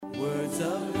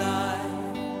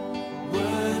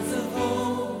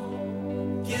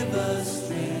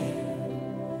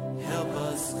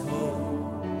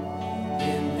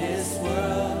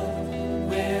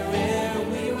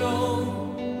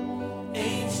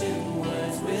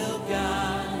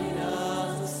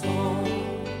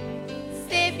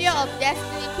of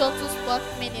Destiny Total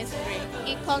Sports Ministry,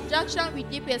 in conjunction with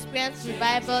Deep Experience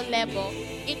Revival Label,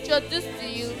 introduce to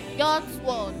you God's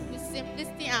Word with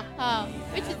simplicity and power,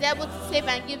 which is able to save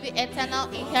and give you eternal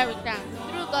inheritance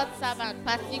through God's servant,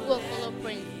 Patigo Okolo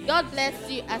Prince. God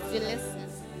bless you as you listen.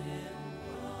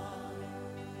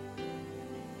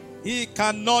 He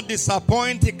cannot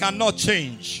disappoint, he cannot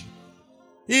change.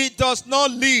 He does not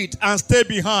lead and stay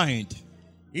behind.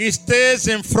 He stays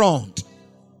in front.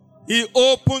 He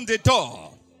opens the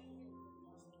door.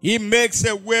 He makes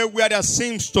a way where there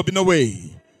seems to be no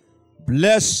way.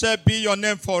 Blessed be your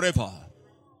name forever.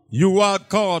 You are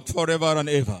God forever and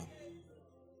ever.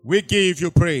 We give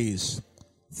you praise.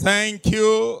 Thank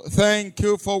you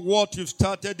for what you've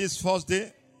started this first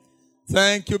day.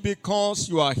 Thank you because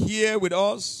you are here with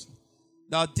us.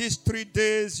 That these 3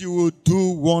 days you will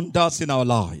do wonders in our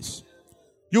lives.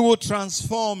 You will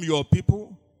transform your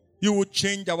people. You will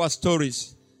change our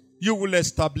stories. You will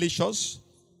establish us.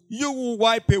 You will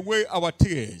wipe away our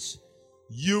tears.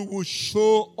 You will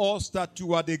show us that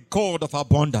you are the God of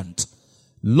abundance.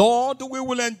 Lord, we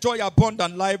will enjoy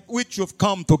abundant life which you've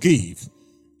come to give.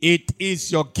 It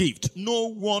is your gift. No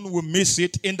one will miss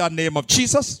it in the name of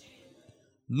Jesus.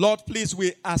 Lord, please,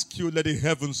 we ask you, let the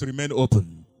heavens remain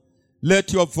open.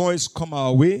 Let your voice come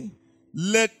our way.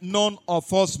 Let none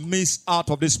of us miss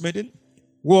out of this meeting.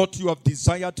 What you have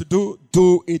desired to do,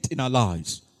 do it in our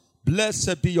lives.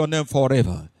 Blessed be your name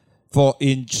forever. For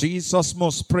in Jesus'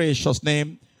 most precious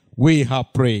name, we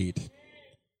have prayed.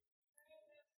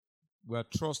 We are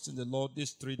trusting the Lord.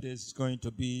 These 3 days is going to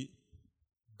be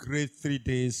great 3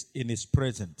 days in his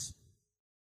presence.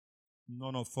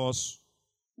 None of us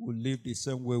will live the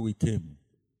same way we came.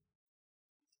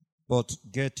 But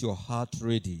get your heart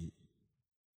ready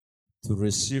to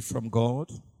receive from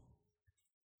God.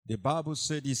 The Bible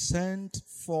said he sent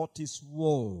forth his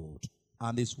word,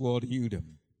 and his word healed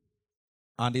them.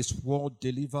 And his word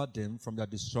delivered them from their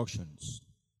destructions.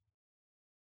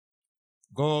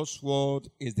 God's word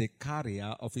is the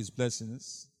carrier of his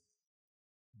blessings.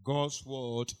 God's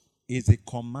word is the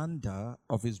commander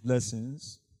of his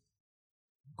blessings.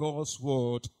 God's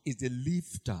word is the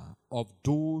lifter of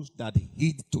those that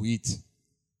heed to it.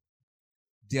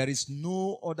 There is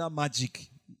no other magic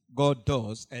God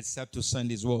does except to send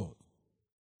his word.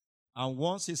 And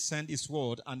once he sends his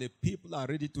word and the people are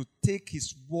ready to take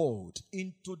his word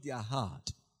into their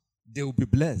heart, they will be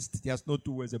blessed. There's no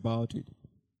two ways about it.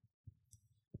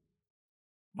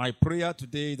 My prayer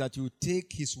today is that you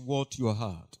take his word to your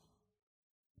heart.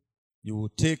 You will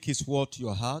take his word to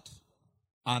your heart,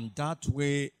 and that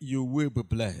way you will be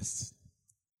blessed.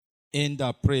 In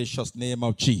the precious name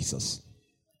of Jesus.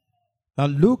 Now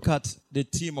look at the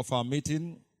theme of our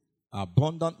meeting,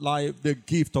 abundant life, the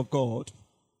gift of God.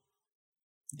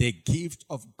 The gift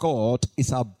of God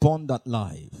is abundant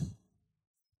life.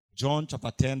 John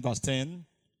chapter 10 verse 10.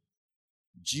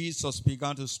 Jesus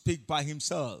began to speak by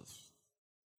himself.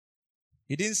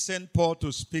 He didn't send Paul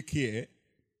to speak here.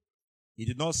 He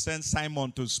did not send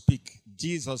Simon to speak.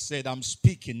 Jesus said, I'm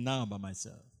speaking now by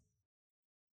myself.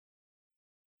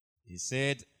 He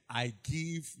said, I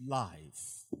give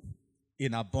life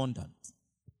in abundance.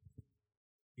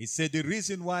 He said, the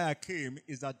reason why I came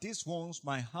is that these ones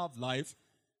might have life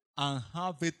and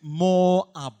have it more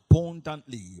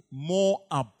abundantly. More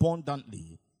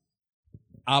abundantly.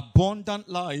 Abundant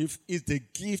life is the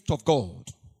gift of God.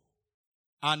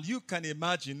 And you can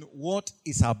imagine what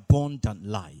is abundant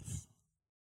life.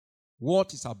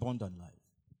 What is abundant life?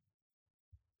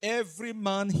 Every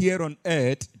man here on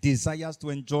earth desires to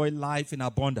enjoy life in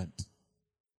abundance.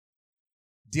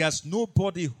 There's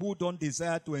nobody who don't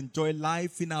desire to enjoy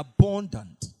life in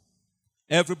abundance.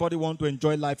 Everybody wants to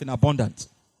enjoy life in abundance.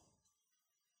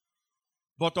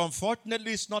 But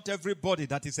unfortunately, it's not everybody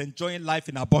that is enjoying life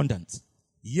in abundance.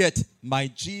 Yet, my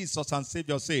Jesus and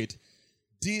Savior said,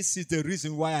 this is the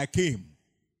reason why I came.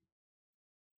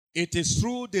 It is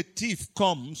true the thief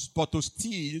comes but to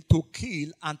steal, to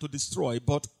kill, and to destroy.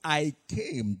 But I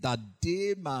came that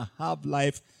they might have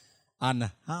life and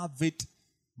have it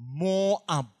more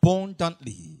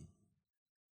abundantly.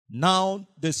 Now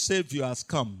the Savior has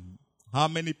come. How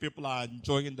many people are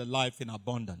enjoying the life in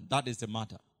abundance? That is the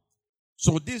matter.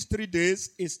 So these 3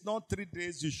 days, it's not 3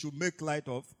 days you should make light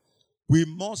of. We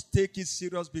must take it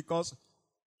serious because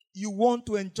you want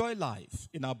to enjoy life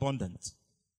in abundance.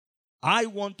 I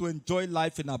want to enjoy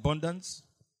life in abundance.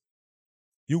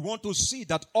 You want to see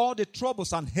that all the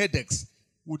troubles and headaches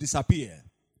will disappear.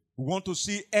 We want to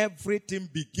see everything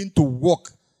begin to work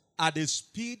at the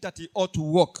speed that it ought to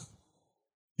work.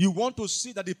 You want to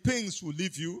see that the pains will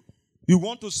leave you. You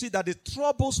want to see that the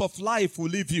troubles of life will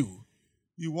leave you.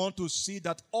 We want to see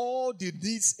that all the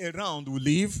needs around will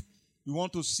live. We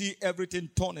want to see everything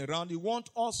turn around. We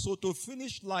want also to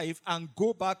finish life and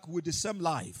go back with the same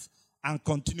life and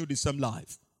continue the same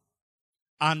life.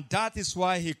 And that is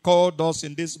why he called us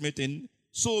in this meeting.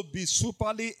 So be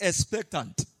superly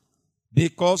expectant,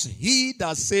 because he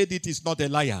that said it is not a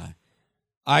liar.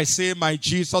 I say my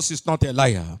Jesus is not a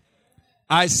liar.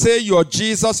 I say your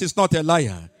Jesus is not a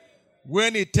liar.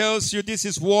 When he tells you this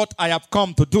is what I have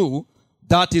come to do,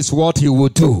 that is what he will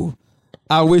do.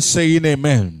 Are we saying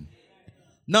amen?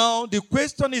 Now the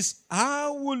question is,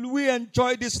 how will we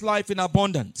enjoy this life in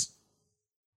abundance?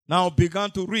 Now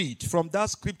began to read from that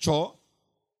scripture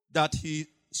that he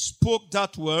spoke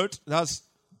that word. That's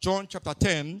John chapter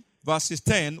 10, verses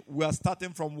 10. We are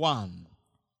starting from 1.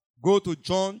 Go to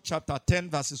John chapter 10,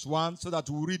 verses 1, so that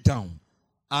we read down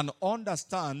and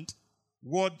understand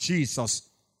what Jesus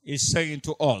is saying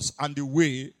to us and the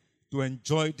way to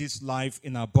enjoy this life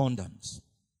in abundance.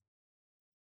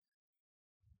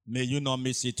 May you not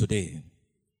miss it today.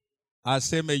 I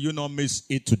say, may you not miss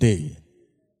it today.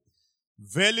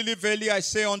 Verily, verily, I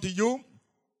say unto you,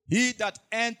 he that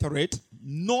entereth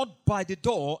not by the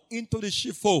door into the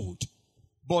sheepfold,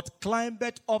 but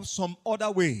climbeth up some other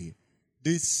way,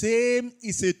 the same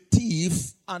is a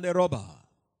thief and a robber.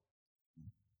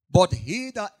 But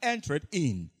he that entereth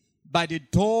in by the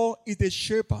door is the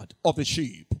shepherd of the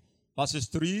sheep. Verses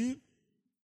 3.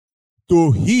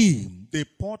 To him the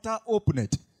porter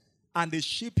openeth, and the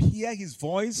sheep hear his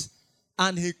voice,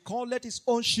 and he calleth his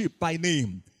own sheep by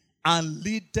name, and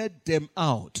leadeth them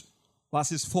out.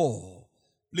 Verses 4.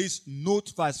 Please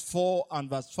note verse 4 and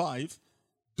verse 5.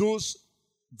 Those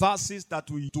verses that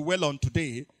we dwell on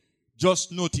today,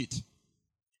 just note it.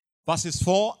 Verses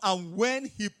 4. And when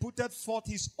he putteth forth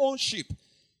his own sheep,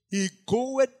 he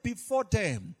goeth before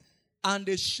them, and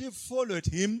the sheep followed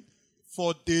him,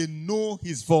 for they know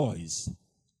his voice.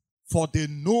 For they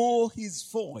know his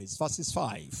voice. Verses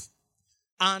 5.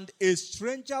 And a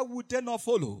stranger would they not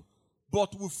follow,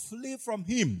 but will flee from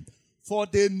him, for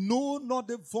they know not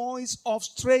the voice of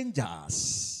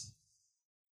strangers.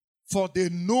 For they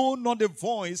know not the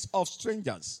voice of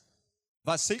strangers.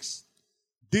 Verse 6.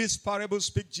 This parable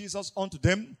spake Jesus unto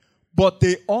them, but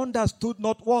they understood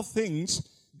not what things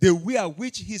they were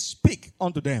which he spake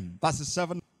unto them. Verse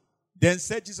 7. Then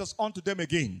said Jesus unto them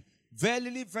again,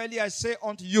 Verily, verily, I say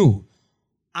unto you,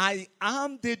 I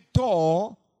am the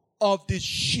door of the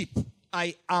sheep.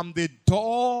 I am the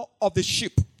door of the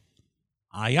sheep.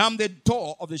 I am the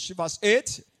door of the sheep. Verse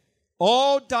 8.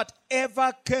 All that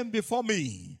ever came before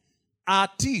me are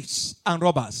thieves and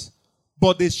robbers,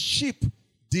 but the sheep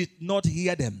did not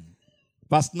hear them.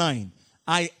 Verse 9.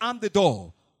 I am the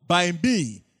door. By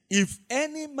me, if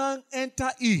any man enter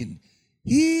in,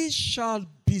 he shall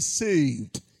be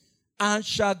saved, and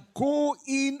shall go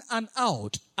in and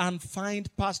out and find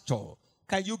pasture.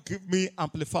 Can you give me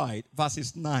Amplified?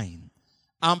 Verses 9.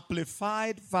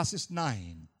 Amplified verses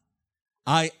 9.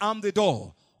 I am the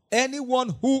door. Anyone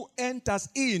who enters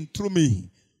in through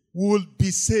me will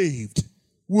be saved,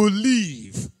 will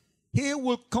live. He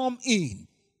will come in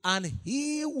and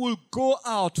he will go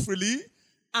out freely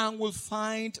and will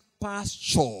find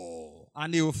pasture.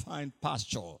 And he will find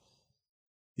pasture.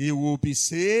 He will be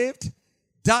saved.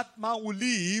 That man will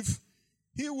live.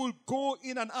 He will go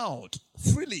in and out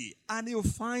freely and he will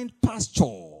find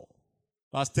pasture.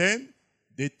 Verse 10.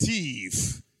 The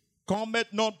thief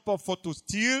cometh not but for to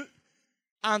steal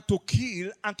and to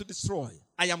kill and to destroy.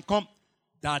 I am come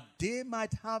that they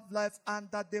might have life and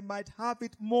that they might have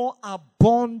it more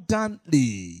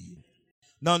abundantly.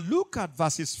 Now look at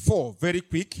verses 4 very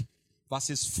quick.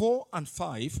 Verses 4 and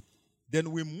 5.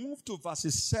 Then we move to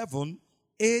verses 7,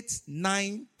 8,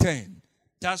 9, 10.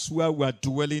 That's where we are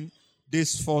dwelling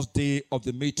this first day of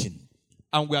the meeting.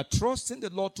 And we are trusting the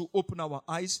Lord to open our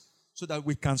eyes so that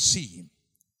we can see him.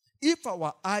 If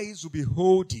our eyes will be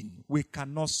holding, we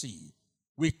cannot see.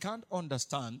 We can't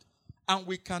understand. And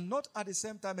we cannot at the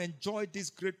same time enjoy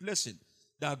this great blessing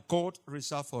that God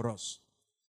reserved for us.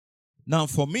 Now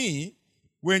for me,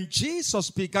 when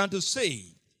Jesus began to say,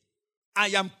 I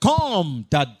am come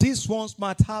that these ones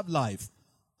might have life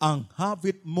and have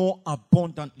it more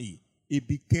abundantly, it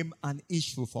became an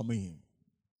issue for me.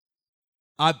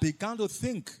 I began to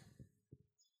think,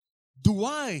 do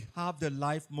I have the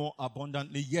life more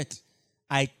abundantly? Yet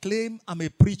I claim I'm a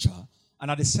preacher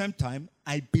and at the same time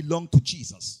I belong to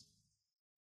Jesus.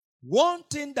 One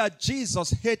thing that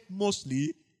Jesus hates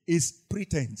mostly is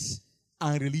pretense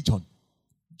and religion.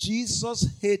 Jesus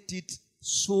hated it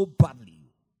so badly.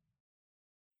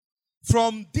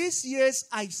 From these years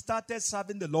I started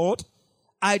serving the Lord,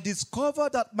 I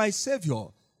discovered that my Savior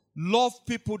love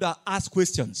people that ask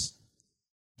questions.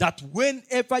 That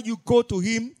whenever you go to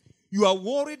him, you are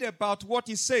worried about what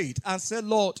he said and say,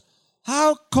 Lord,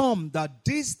 how come that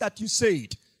this that you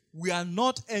said, we are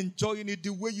not enjoying it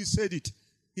the way you said it?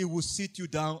 He will sit you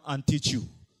down and teach you.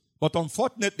 But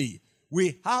unfortunately,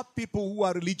 we have people who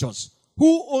are religious,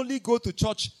 who only go to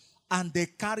church and they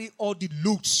carry all the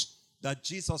looks that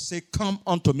Jesus said, come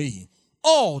unto me.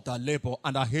 All that labor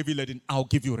and are heavy laden, I'll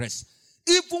give you rest.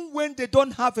 Even when they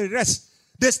don't have a rest,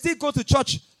 they still go to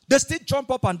church. They still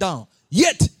jump up and down.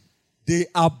 Yet, they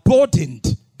are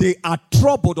burdened. They are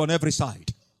troubled on every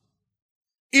side.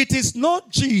 It is not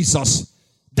Jesus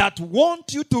that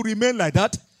wants you to remain like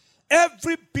that.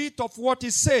 Every bit of what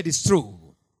he said is true.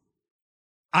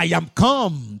 I am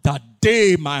come that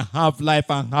they might have life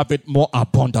and have it more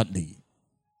abundantly.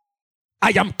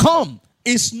 I am come.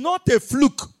 It's not a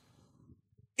fluke.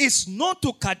 It's not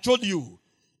to cajole you.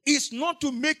 It's not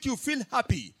to make you feel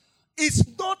happy. It's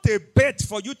not a bet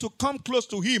for you to come close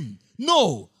to him.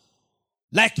 No.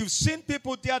 Like you've seen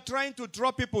people, they are trying to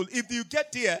draw people. If you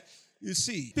get there, you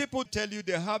see, people tell you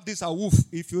they have this awoof.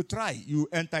 If you try, you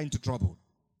enter into trouble.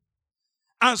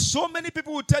 And so many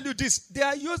people will tell you this. They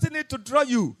are using it to draw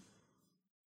you.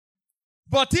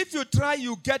 But if you try,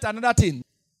 you get another thing.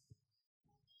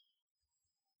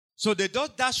 So they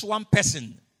don't dash one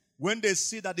person. When they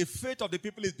see that the faith of the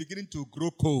people is beginning to grow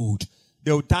cold,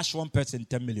 they will dash one person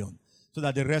 10 million. So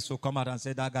that the rest will come out and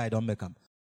say, that guy don't make him.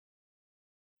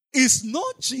 It's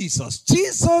not Jesus.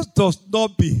 Jesus does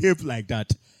not behave like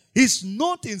that. He's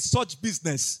not in such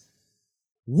business.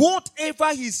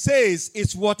 Whatever he says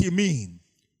is what he means.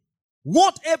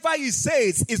 Whatever he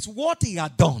says is what he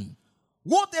had done.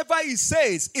 Whatever he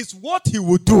says is what he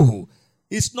will do.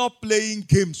 He's not playing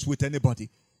games with anybody.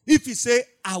 If he say,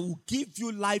 I will give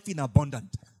you life in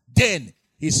abundance, then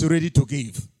he's ready to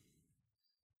give.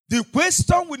 The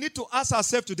question we need to ask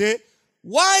ourselves today,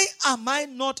 why am I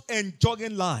not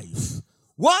enjoying life?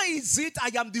 Why is it I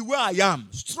am the way I am?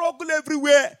 Struggle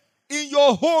everywhere. In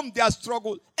your home, there's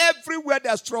struggle. Everywhere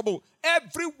there's trouble.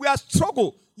 Everywhere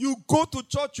struggle. You go to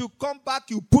church, you come back,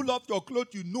 you pull off your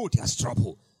clothes, you know there's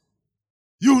trouble.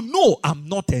 You know I'm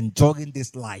not enjoying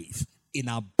this life in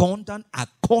abundance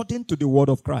according to the word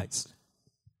of Christ.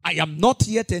 I am not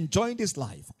yet enjoying this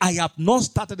life. I have not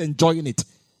started enjoying it.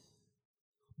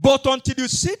 But until you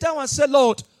sit down and say,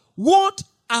 Lord, what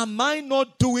am I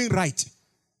not doing right?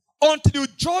 Until you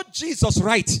judge Jesus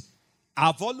right.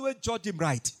 I've always judged him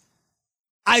right.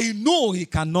 I know he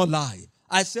cannot lie.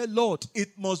 I say, Lord, it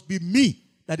must be me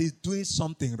that is doing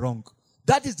something wrong.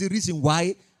 That is the reason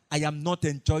why I am not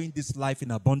enjoying this life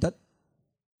in abundance.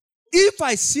 If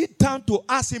I sit down to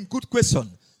ask him good question,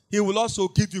 he will also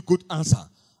give you good answer.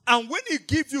 And when he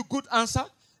gives you good answer,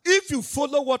 if you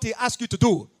follow what he asks you to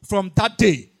do, from that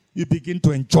day, you begin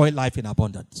to enjoy life in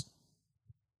abundance.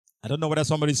 I don't know whether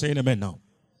somebody is saying amen now.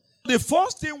 The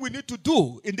first thing we need to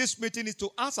do in this meeting is to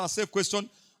ask ourselves question,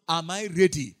 am I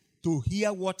ready to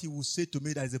hear what he will say to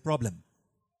me that is a problem?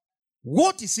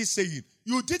 What is he saying?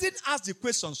 You didn't ask the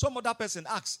question. Some other person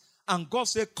asked. And God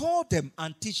said, call them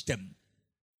and teach them.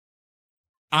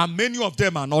 And many of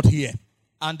them are not here.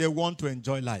 And they want to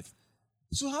enjoy life.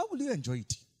 So how will you enjoy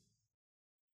it?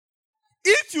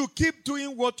 If you keep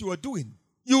doing what you are doing,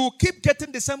 you will keep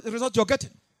getting the same result you're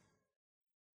getting.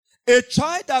 A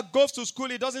child that goes to school,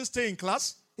 he doesn't stay in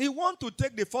class. He wants to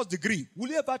take the first degree. Will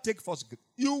you ever take first degree?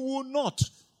 You will not.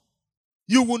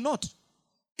 You will not.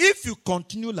 If you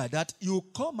continue like that, you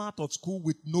come out of school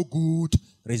with no good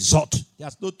result.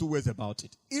 There's no two ways about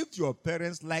it. If your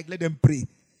parents like, let them pray.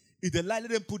 If they like,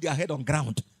 let them put their head on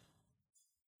ground.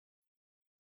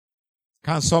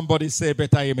 Can somebody say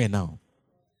better amen now?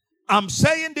 I'm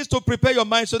saying this to prepare your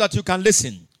mind so that you can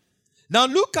listen. Now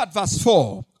look at verse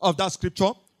 4 of that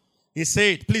scripture. He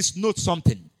said, please note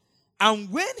something.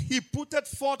 And when he putteth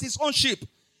forth his own sheep,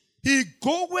 he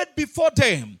goeth before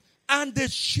them, and the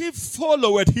sheep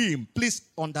followed him. Please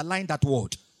underline that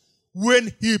word.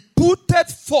 When he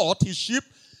putteth forth his sheep,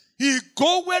 he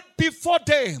goeth before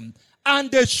them,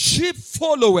 and the sheep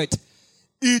followed.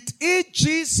 It is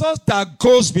Jesus that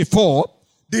goes before,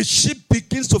 the sheep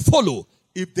begins to follow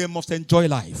if they must enjoy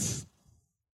life.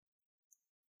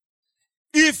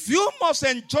 If you must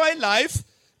enjoy life,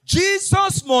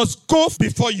 Jesus must go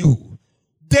before you.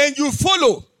 Then you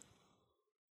follow.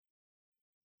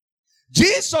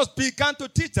 Jesus began to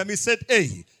teach them. He said,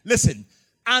 hey, listen.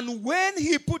 And when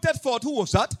he put it forth, who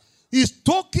was that? He's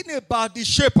talking about the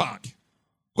shepherd.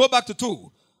 Go back to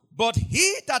 2. But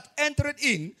he that entered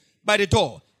in by the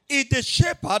door is the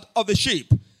shepherd of the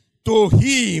sheep. To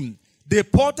him the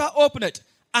porter opened,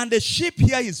 and the sheep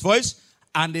hear his voice,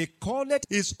 And he called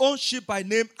his own sheep by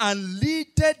name and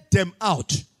leaded them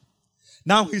out.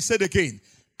 Now he said again,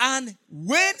 and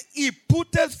when he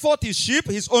putteth forth his sheep,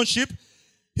 his own sheep,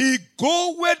 he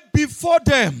goeth before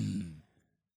them.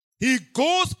 He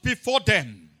goes before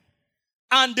them.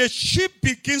 And the sheep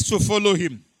begins to follow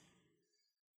him.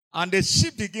 And the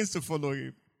sheep begins to follow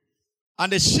him.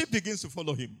 And the sheep begins to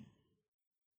follow him.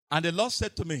 And the Lord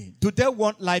said to me, do they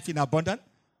want life in abundance?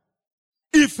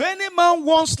 If any man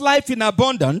wants life in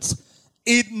abundance,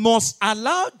 it must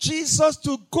allow Jesus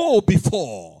to go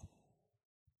before.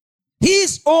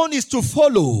 His own is to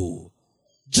follow.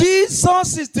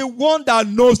 Jesus is the one that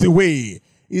knows the way.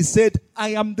 He said, I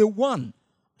am the one.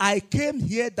 I came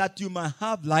here that you might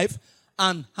have life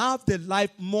and have the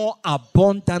life more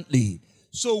abundantly.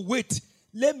 So wait,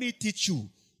 let me teach you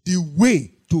the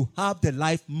way to have the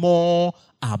life more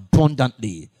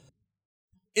abundantly.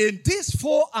 In this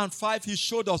 4 and 5, he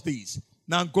showed us this.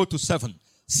 Now go to 7.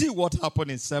 See what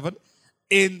happened in 7.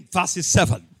 In verses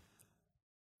 7.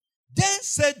 Then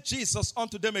said Jesus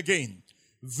unto them again,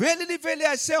 verily, verily,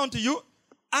 I say unto you,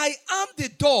 I am the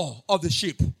door of the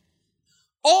sheep.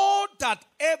 All that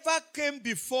ever came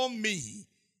before me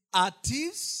are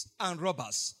thieves and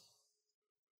robbers.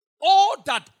 All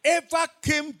that ever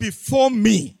came before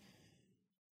me.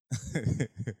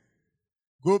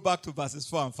 Go back to verses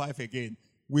 4 and 5 again.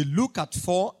 We look at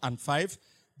 4 and 5.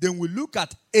 Then we look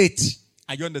at 8.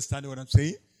 Are you understanding what I'm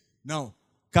saying? Now,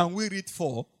 can we read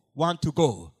 4? 1 to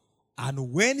go.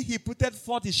 And when he putteth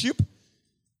forth his sheep,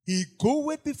 he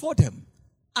goeth before them.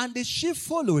 And the sheep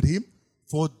followed him,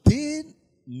 for they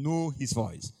know his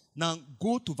voice. Now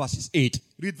go to verses 8.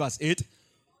 Read verse 8.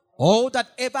 All that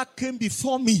ever came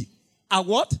before me are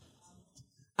what?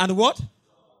 And what?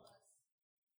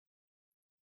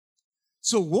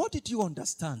 So what did you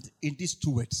understand in these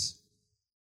two words?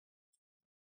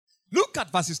 Look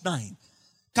at verses 9.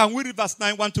 Can we read verse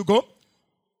 9? 1 to go.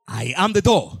 I am the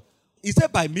door. He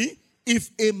said by me,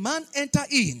 if a man enter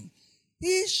in,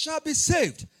 he shall be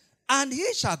saved. And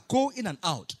he shall go in and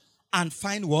out and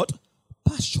find what?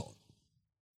 Pasture.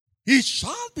 He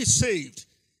shall be saved.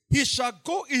 He shall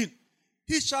go in.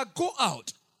 He shall go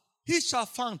out. He shall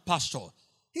find pasture.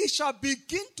 He shall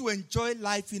begin to enjoy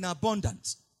life in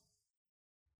abundance.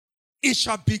 He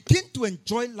shall begin to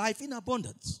enjoy life in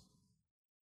abundance.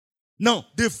 Now,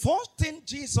 the first thing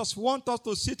Jesus wants us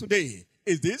to see today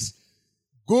is this.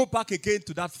 Go back again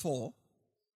to that 4.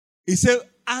 He said,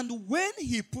 and when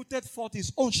he putteth forth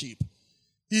his own sheep,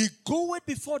 he goeth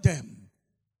before them,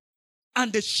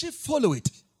 and the sheep follow it.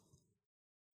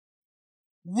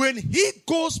 When he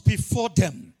goes before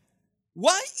them,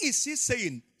 why is he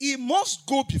saying he must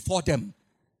go before them?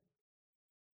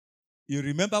 You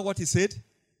remember what he said?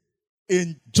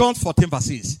 In John 14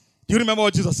 verses. Do you remember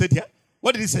what Jesus said here?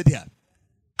 What did he say here?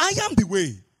 I am the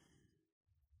way.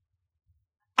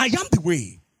 I am the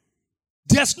way.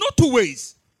 There's no two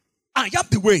ways. I am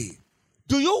the way.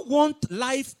 Do you want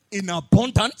life in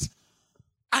abundance?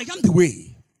 I am the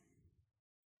way.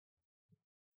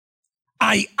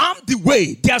 I am the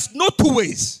way. There's no two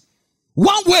ways.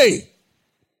 One way.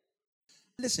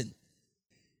 Listen.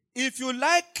 If you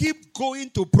like, keep going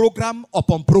to program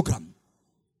upon program.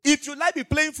 If you like be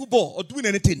playing football or doing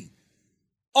anything,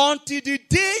 until the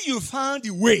day you find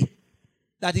the way,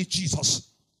 that is Jesus.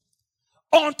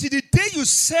 Until the day you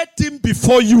set him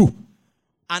before you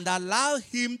and allow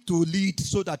him to lead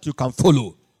so that you can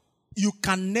follow, you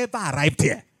can never arrive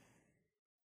there.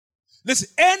 Listen,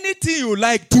 anything you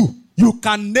like do, you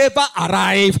can never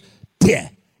arrive there.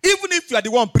 Even if you are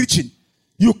the one preaching,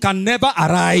 you can never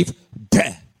arrive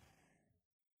there.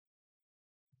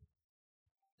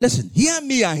 Listen, hear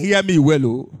me and hear me well.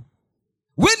 Oh.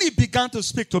 When he began to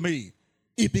speak to me,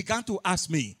 he began to ask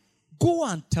me, go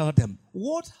and tell them,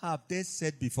 what have they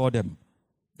said before them?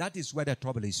 That is where the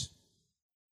trouble is.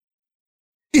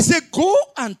 He said, go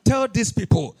and tell these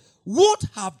people, what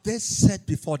have they said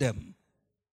before them?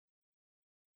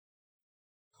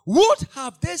 What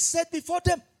have they said before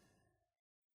them?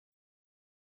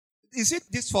 Is it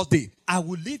this first day? I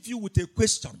will leave you with a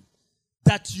question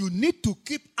that you need to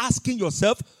keep asking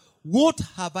yourself, what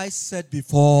have I said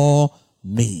before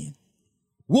me?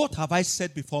 What have I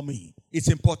said before me? It's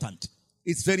important.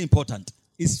 It's very important.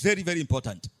 It's very, very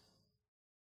important.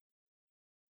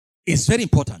 It's very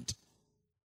important.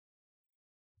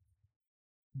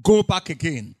 Go back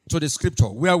again to the scripture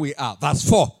where we are. Verse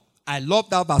 4. I love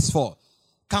that verse 4.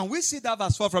 Can we see that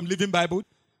verse 4 from Living Bible?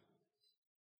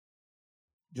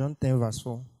 John 10 verse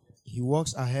 4. He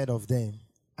walks ahead of them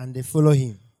and they follow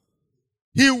him.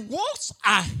 He walks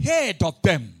ahead of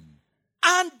them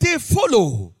and they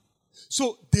follow.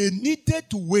 So they needed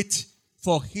to wait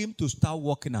for him to start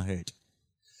walking ahead.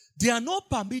 They are not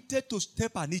permitted to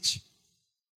step an inch.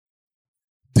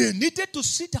 They needed to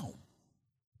sit down.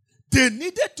 They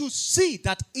needed to see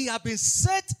that he had been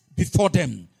set before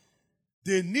them.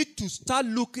 They need to start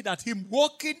looking at him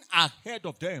walking ahead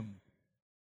of them.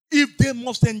 If they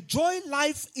must enjoy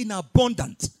life in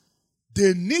abundance,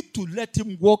 they need to let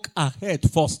him walk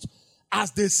ahead first.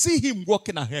 As they see him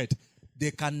walking ahead,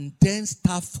 they can then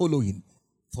start following,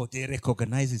 for they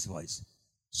recognize his voice.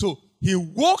 So he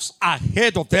walks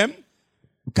ahead of them.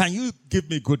 Can you give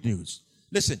me good news?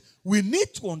 Listen, we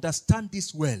need to understand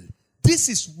this well. This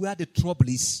is where the trouble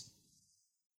is.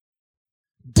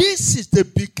 This is the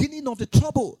beginning of the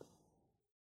trouble.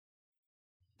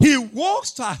 He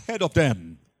walks ahead of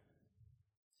them.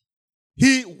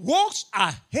 He walks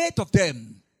ahead of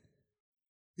them.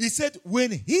 He said,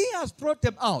 when he has brought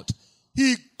them out,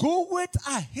 he goeth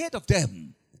ahead of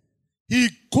them. He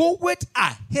goeth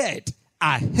ahead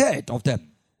of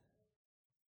them.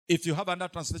 If you have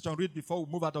another translation, read before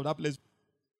we move out of that place.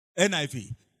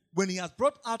 NIV. When he has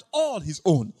brought out all his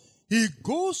own, he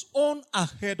goes on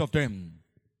ahead of them.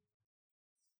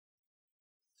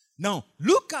 Now,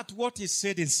 look at what he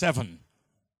said in 7.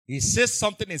 He says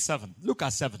something in 7. Look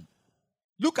at 7.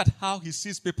 Look at how he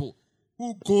sees people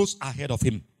who goes ahead of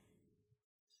him.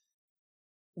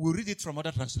 We'll read it from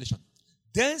other translation.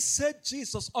 Then said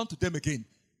Jesus unto them again,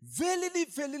 verily,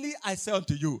 verily, I say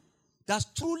unto you, that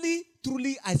truly,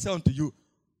 truly, I say unto you,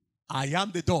 I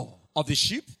am the door of the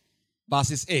sheep.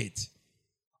 Verses 8.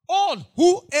 All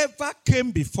whoever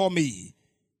came before me,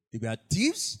 they were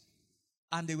thieves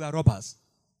and they were robbers.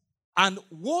 And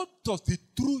what does the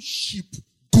true sheep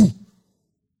do?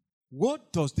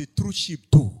 What does the true sheep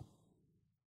do?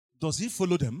 Does he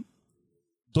follow them?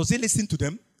 Does he listen to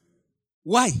them?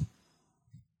 Why?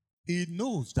 He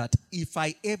knows that if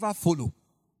I ever follow,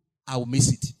 I will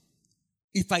miss it.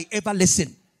 If I ever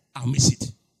listen, I'll miss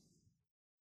it.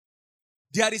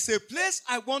 There is a place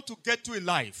I want to get to in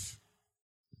life.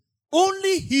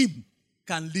 Only him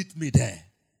can lead me there.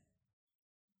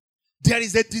 There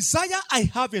is a desire I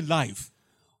have in life.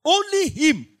 Only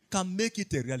him can make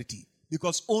it a reality.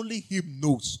 Because only him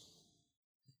knows.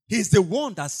 He's the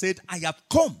one that said, I have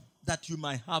come that you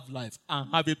might have life and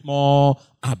have it more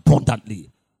abundantly.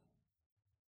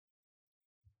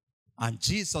 And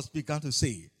Jesus began to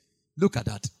say, look at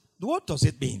that. What does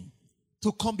it mean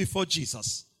to come before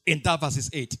Jesus? In that verses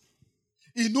 8.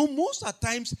 You know, most of the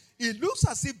times, it looks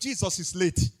as if Jesus is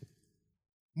late.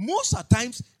 Most of the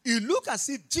times, it looks as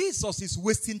if Jesus is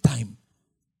wasting time.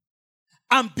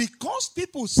 And because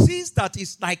people see that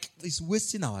it's like it's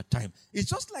wasting our time.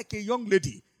 It's just like a young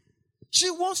lady.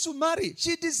 She wants to marry.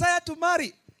 She desires to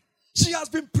marry. She has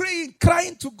been praying,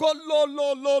 crying to God,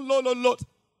 Lord.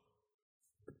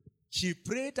 She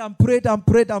prayed and prayed and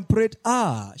prayed and prayed.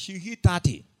 She hit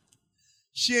 30.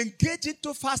 She engaged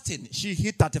into fasting. She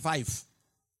hit 35.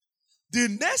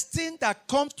 The next thing that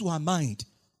comes to her mind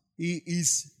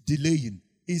is delaying,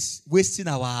 is wasting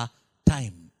our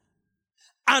time.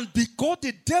 And because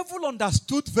the devil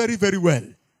understood very, very well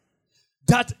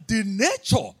that the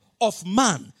nature of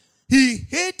man, he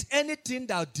hates anything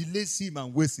that delays him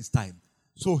and wastes his time.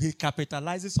 So he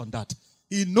capitalizes on that.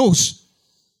 He knows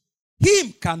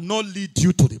him cannot lead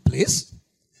you to the place.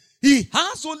 He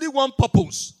has only one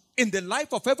purpose in the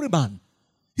life of every man.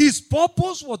 His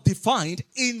purpose was defined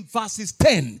in verses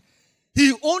 10.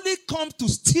 He only comes to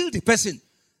steal the person,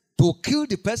 to kill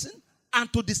the person,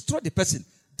 and to destroy the person.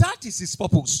 That is his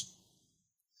purpose.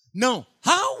 Now,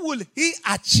 how will he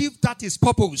achieve that his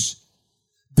purpose?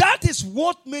 That is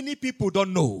what many people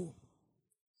don't know.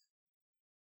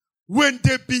 When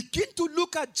they begin to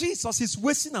look at Jesus, he's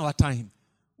wasting our time.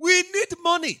 We need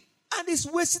money, and he's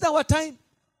wasting our time.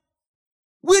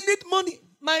 We need money.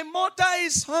 My mother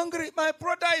is hungry. My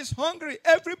brother is hungry.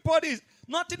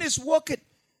 Nothing is working.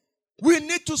 We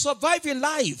need to survive in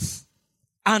life.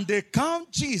 And they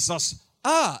count Jesus.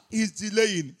 He's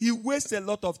delaying. He wastes a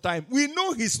lot of time. We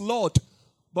know he's Lord,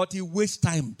 but he wastes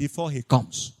time before he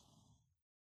comes.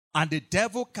 And the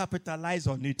devil capitalized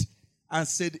on it and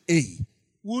said, hey,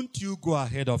 won't you go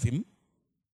ahead of him?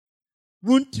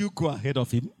 Won't you go ahead of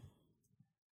him?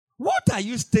 What are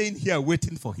you staying here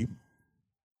waiting for him?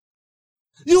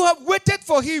 You have waited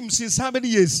for him since how many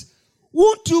years?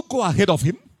 Won't you go ahead of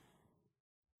him?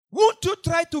 Won't you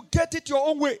try to get it your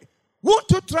own way? Won't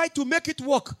you try to make it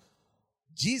work?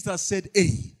 Jesus said,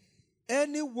 hey,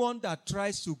 anyone that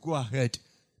tries to go ahead,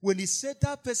 when he said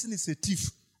that person is a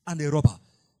thief and a robber,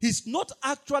 he's not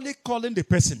actually calling the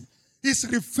person. He's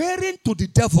referring to the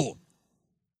devil,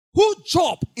 whose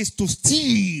job is to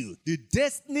steal the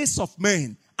destinies of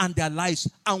men and their lives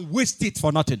and waste it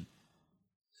for nothing.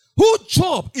 whose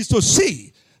job is to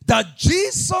see that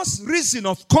Jesus' reason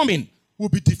of coming will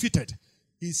be defeated.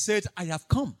 He said, I have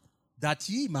come that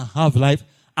ye may have life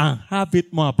and have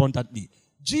it more abundantly.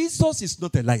 Jesus is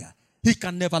not a liar. He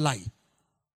can never lie.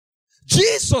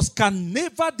 Jesus can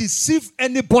never deceive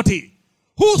anybody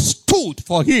who stood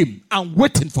for him and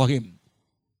waiting for him.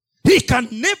 He can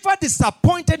never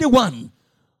disappoint anyone.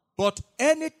 But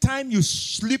anytime you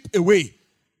slip away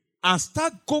and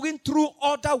start going through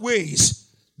other ways,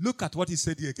 look at what he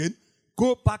said here again.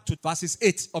 Go back to verses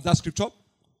 8 of that scripture.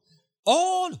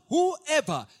 All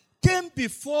whoever came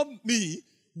before me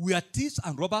were thieves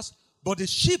and robbers, but the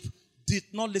sheep did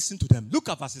not listen to them. Look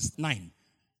at verses 9.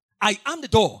 I am the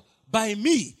door. By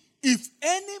me, if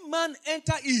any man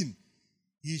enter in,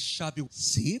 he shall be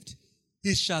saved.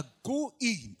 He shall go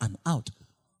in and out.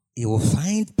 He will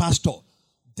find pastor.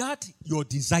 That your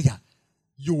desire,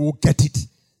 you will get it.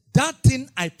 That thing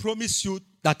I promise you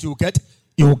that you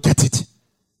will get it.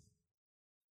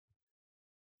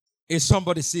 Is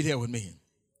somebody still here with me?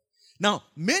 Now,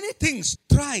 many things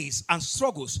tries and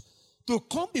struggles to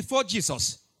come before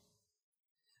Jesus.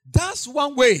 That's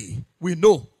one way we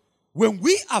know when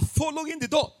we are following the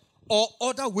door or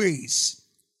other ways.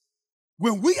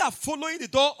 When we are following the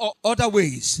door or other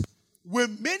ways,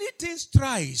 when many things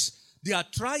tries, they are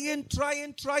trying,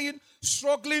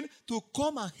 struggling to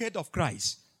come ahead of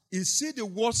Christ. You see the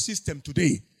world system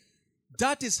today.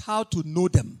 That is how to know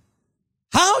them.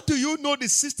 How do you know the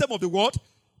system of the world?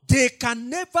 They can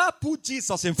never put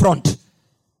Jesus in front.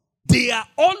 They are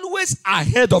always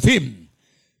ahead of him.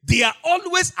 They are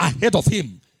always ahead of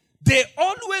him. They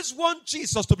always want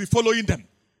Jesus to be following them.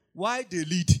 Why they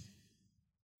lead?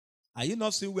 Are you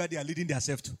not seeing where they are leading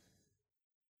themselves to?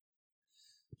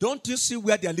 Don't you see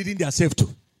where they are leading themselves to?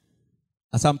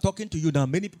 As I'm talking to you now,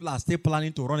 many people are still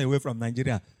planning to run away from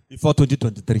Nigeria before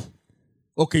 2023.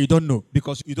 Okay, you don't know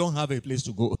because you don't have a place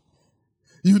to go.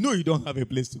 You know you don't have a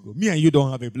place to go. Me and you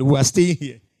don't have a place. We are staying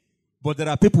here. But there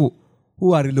are people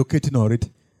who are relocating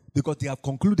already because they have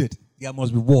concluded there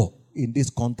must be war in this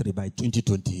country by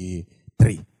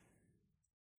 2023.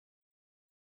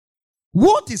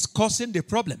 What is causing the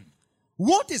problem?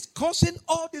 What is causing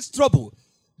all this trouble?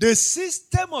 The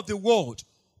system of the world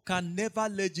can never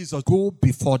let Jesus go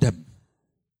before them.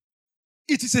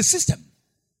 It is a system.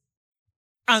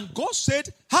 And God said,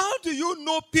 how do you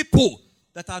know people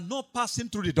that are not passing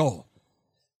through the door?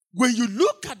 When you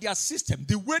look at their system,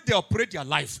 the way they operate their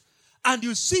life, and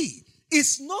you see,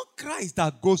 it's not Christ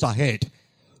that goes ahead.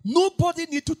 Nobody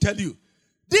need to tell you.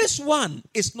 This one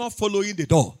is not following the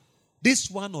door.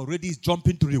 This one already is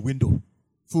jumping through the window.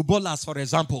 Footballers, for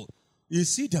example, you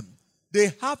see them.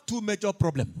 They have two major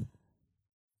problems.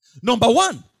 Number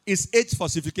one is age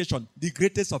falsification, the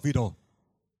greatest of it all.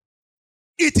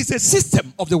 It is a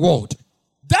system of the world.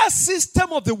 That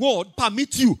system of the world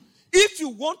permits you, if you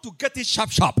want to get it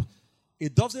sharp,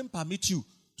 it doesn't permit you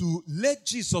to let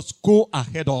Jesus go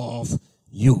ahead of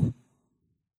you.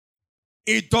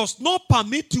 It does not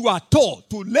permit you at all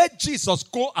to let Jesus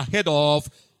go ahead of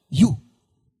you.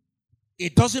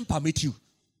 It doesn't permit you.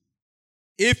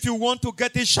 If you want to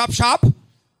get it sharp,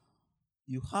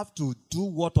 you have to do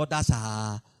what others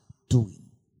are doing.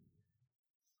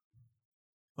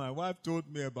 My wife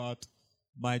told me about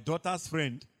my daughter's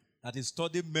friend that is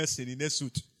studying medicine in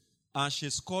Esut, and she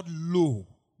scored low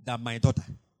than my daughter.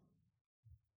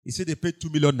 He said they paid 2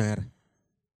 million naira.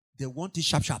 They want it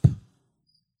sharp.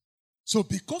 So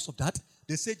because of that,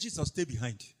 they say, Jesus, stay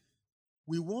behind.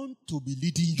 We want to be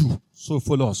leading you, so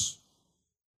follow us.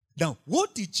 Now,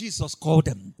 what did Jesus call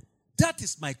them? That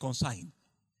is my concern.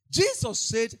 Jesus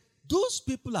said, those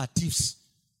people are thieves.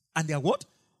 And they are what?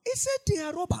 He said they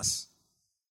are robbers.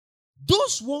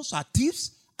 Those ones are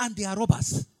thieves and they are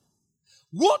robbers.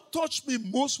 What touched me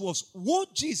most was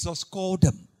what Jesus called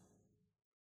them.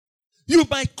 You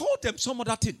might call them some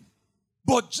other thing.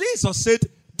 But Jesus said,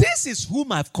 this is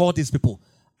whom I've called these people.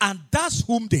 And that's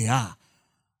whom they are.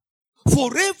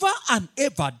 Forever and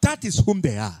ever, that is whom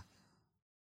they are.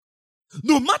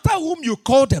 No matter whom you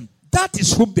call them, that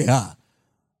is whom they are.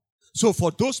 So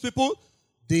for those people,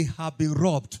 they have been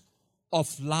robbed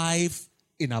of life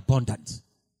in abundance.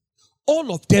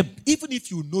 All of them, even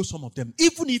if you know some of them,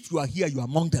 even if you are here, you are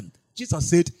among them. Jesus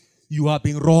said, you have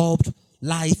been robbed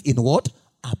life in what?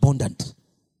 Abundant.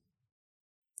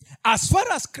 As far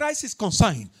as Christ is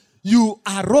concerned, you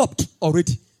are robbed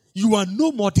already. You are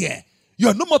no more there. You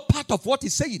are no more part of what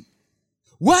he's saying.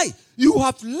 Why? You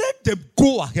have let them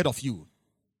go ahead of you.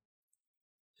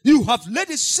 You have let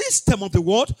the system of the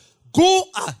world go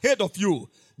ahead of you.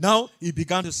 Now, he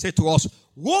began to say to us,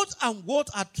 what and what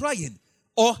are trying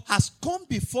or has come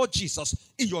before Jesus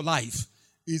in your life?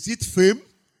 Is it fame?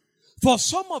 For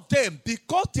some of them,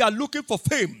 because they are looking for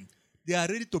fame, they are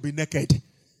ready to be naked.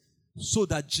 So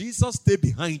that Jesus stay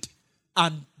behind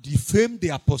and the fame they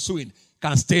are pursuing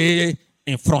can stay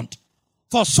in front.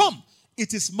 For some,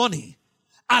 it is money.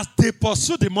 As they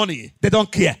pursue the money, they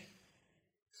don't care.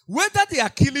 Whether they are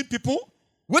killing people,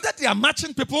 whether they are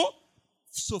matching people,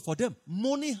 so for them,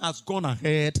 money has gone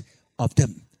ahead of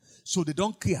them. So they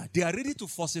don't care. They are ready to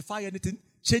falsify anything,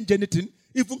 change anything,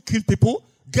 even kill people,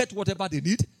 get whatever they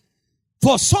need.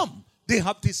 For some, they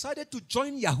have decided to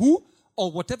join Yahoo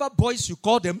or whatever boys you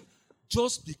call them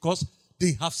just because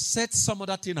they have set some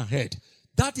other thing ahead.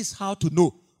 That is how to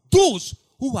know those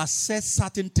who have set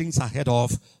certain things ahead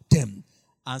of them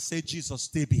and say, Jesus,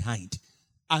 stay behind.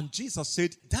 And Jesus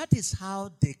said, that is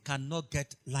how they cannot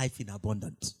get life in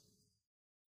abundance.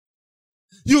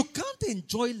 You can't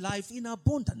enjoy life in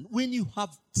abundance when you have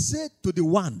said to the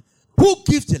one who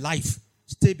gives the life,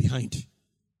 stay behind.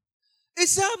 He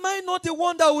said, am I not the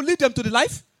one that will lead them to the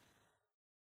life?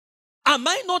 Am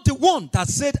I not the one that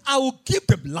said, I will give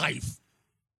them life?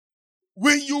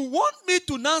 When you want me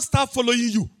to now start following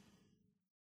you,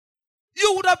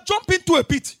 you would have jumped into a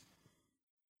pit.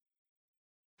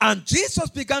 And Jesus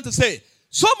began to say,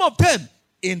 some of them,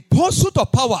 in pursuit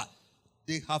of power,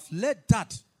 they have let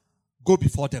that go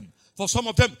before them. For some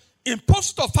of them, in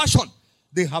pursuit of fashion,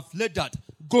 they have let that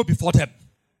go before them.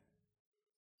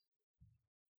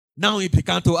 Now he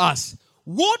began to ask,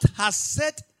 what has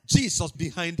set Jesus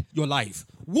behind your life?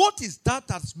 What is that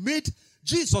has made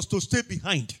Jesus to stay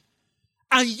behind?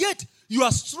 And yet, you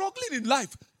are struggling in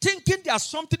life, thinking there's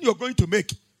something you're going to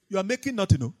make. You are making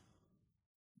nothing, no?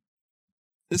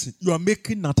 Listen, you are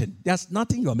making nothing. There's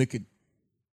nothing you are making.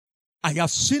 I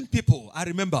have seen people, I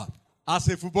remember, as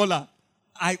a footballer,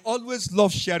 I always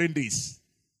love sharing this.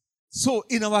 So,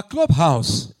 in our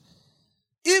clubhouse,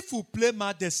 if we play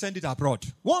match, they send it abroad.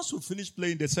 Once we finish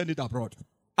playing, they send it abroad.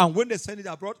 And when they send it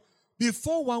abroad,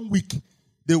 before 1 week,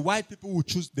 the white people will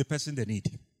choose the person they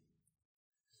need.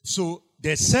 So,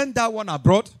 they send that one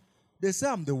abroad. They say,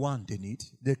 I'm the one they need.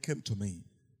 They came to me.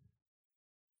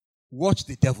 Watch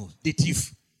the devil, the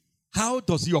thief. How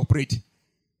does he operate?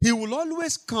 He will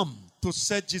always come to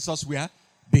set Jesus where?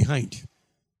 Behind.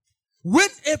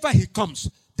 Whenever he comes,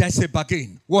 there's a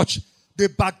bargain. Watch. The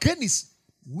bargain is,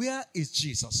 where is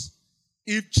Jesus?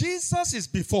 If Jesus is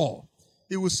before,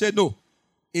 he will say, no,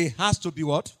 it has to be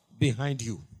what? Behind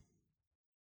you.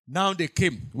 Now they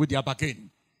came with their bargain.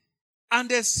 And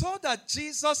they saw that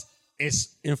Jesus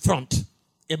is in front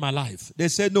in my life. They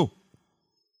said, no.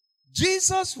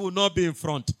 Jesus will not be in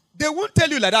front. They won't tell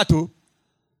you like that, too.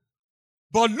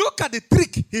 But look at the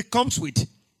trick he comes with.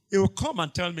 He will come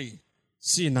and tell me,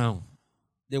 see now,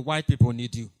 the white people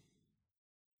need you.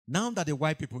 Now that the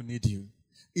white people need you,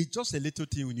 it's just a little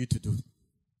thing we need to do.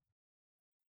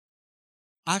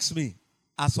 Ask me,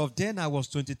 as of then I was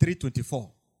 23, 24.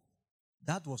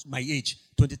 That was my age,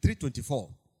 23, 24.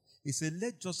 He said,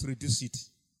 let's just reduce it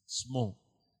small.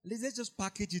 Let's just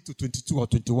package it to 22 or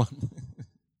 21.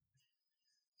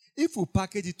 If you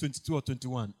package it 22 or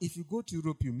 21, if you go to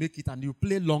Europe, you make it and you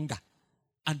play longer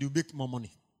and you make more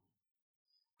money.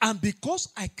 And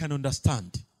because I can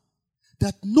understand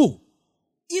that no,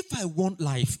 if I want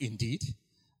life indeed,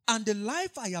 and the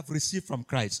life I have received from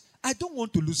Christ, I don't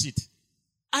want to lose it.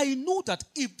 I know that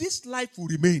if this life will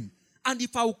remain, and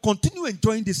if I will continue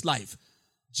enjoying this life,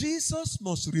 Jesus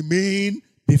must remain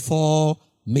before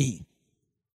me.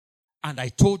 And I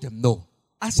told them no.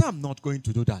 I said, I'm not going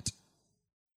to do that.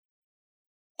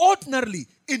 Ordinarily,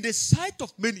 in the sight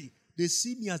of many, they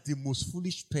see me as the most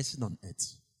foolish person on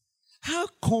earth. How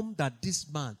come that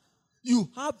this man, you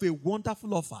have a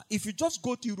wonderful offer. If you just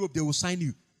go to Europe, they will sign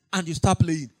you. And you start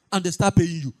playing. And they start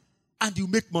paying you. And you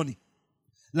make money.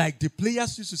 Like the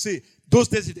players used to say, those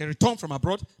days if they return from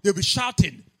abroad, they'll be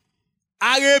shouting,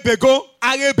 Are Bego,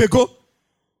 Are Bego.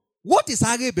 What is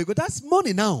Are Bego? That's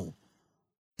money now.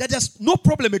 There's no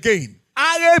problem again.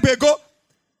 Are Bego.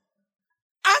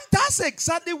 And that's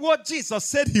exactly what Jesus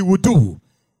said he would do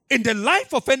in the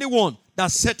life of anyone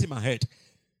that set him ahead.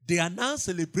 They are now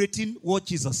celebrating what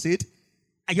Jesus said.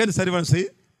 Are you understand what I'm saying?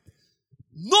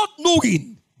 Not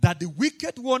knowing that the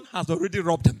wicked one has already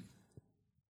robbed them.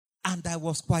 And I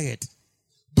was quiet.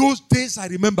 Those days I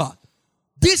remember,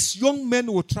 these young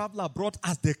men will travel abroad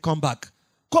as they come back.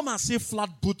 Come and see flat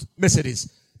boot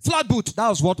Mercedes. Flat boot, that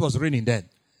was what was raining then.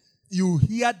 You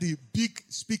hear the big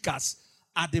speakers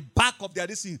at the back of their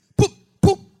this thing. Poop,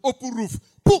 poop, open roof.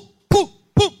 Poop, poop,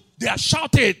 poop. They are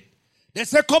shouting. They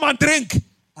say, come and drink.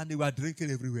 And they were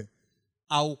drinking everywhere.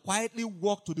 I will quietly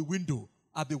walk to the window.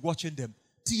 I'll be watching them.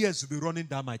 Tears will be running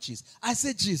down my cheeks. I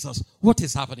said, Jesus, what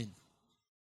is happening?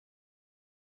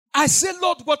 I said,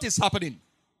 Lord, what is happening?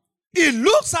 It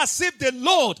looks as if the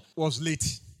Lord was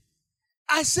late.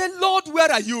 I said, Lord,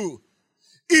 where are you?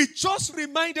 It just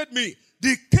reminded me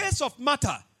the case of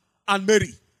Martha and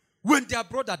Mary when their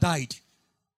brother died.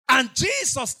 And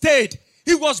Jesus stayed.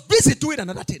 He was busy doing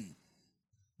another thing.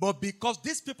 But because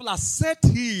these people have set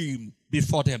him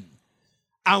before them.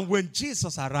 And when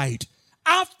Jesus arrived,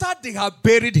 after they had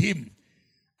buried him,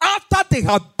 after they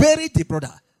had buried the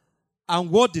brother, and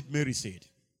what did Mary say?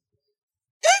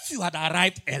 If you had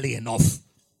arrived early enough,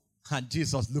 and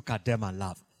Jesus looked at them and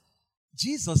laughed.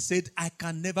 Jesus said, I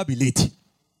can never be late.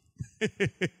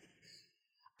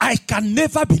 I can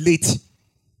never be late.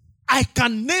 I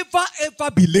can never ever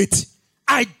be late.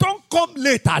 I don't come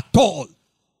late at all.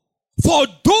 For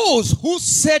those who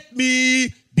set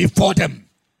me before them.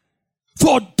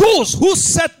 For those who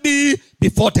set me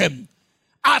before them.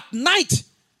 At night,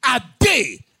 at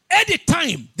day,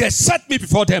 anytime they set me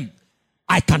before them,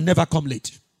 I can never come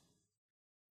late.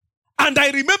 And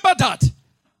I remember that.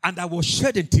 And I was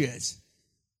shedding tears.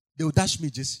 They would dash me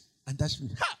just and dash me.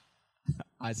 Ha!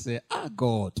 I say,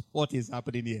 God, what is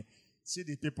happening here? See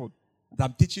the people that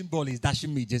I'm teaching ball is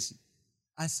dashing me just.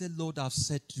 I said, Lord, I've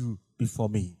set you before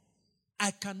me.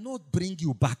 I cannot bring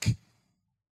you back.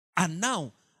 And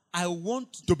now I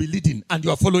want to be leading and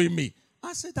you are following me.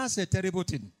 I said, that's a terrible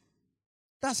thing.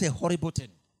 That's a horrible thing.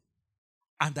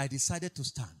 And I decided to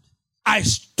stand. I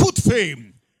stood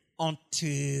firm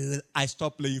until I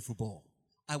stopped playing football.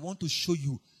 I want to show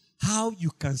you how you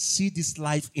can see this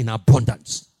life in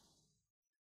abundance.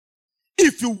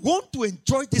 If you want to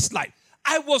enjoy this life,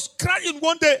 I was crying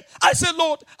one day. I said,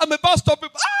 Lord, I'm about to stop.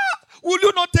 Will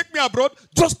you not take me abroad?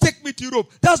 Just take me to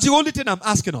Europe. That's the only thing I'm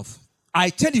asking of. I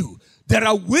tell you, there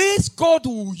are ways God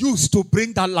will use to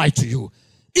bring that light to you.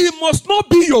 It must not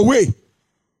be your way.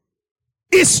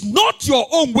 It's not your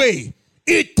own way.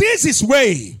 It is His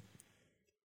way.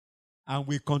 And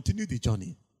we continue the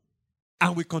journey.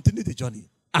 And we continue the journey.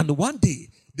 And one day,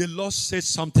 the Lord said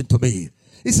something to me.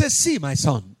 He said, see, my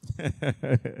son.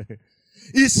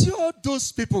 You see all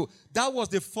those people. That was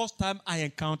the first time I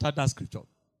encountered that scripture.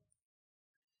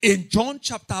 In John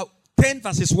chapter 10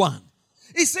 verses 1.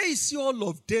 He said, you see all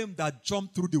of them that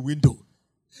jumped through the window.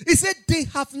 He said, they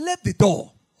have left the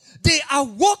door. They are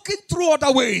walking through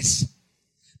other ways.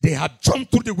 They have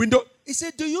jumped through the window. He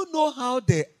said, do you know how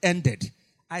they ended?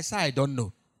 I said, I don't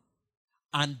know.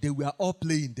 And they were all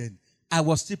playing then. I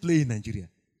was still playing in Nigeria.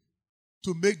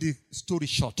 To make the story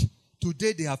short,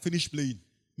 today they have finished playing.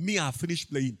 Me, I have finished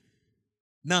playing.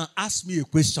 Now ask me a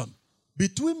question.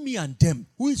 Between me and them,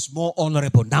 who is more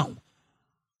honorable now?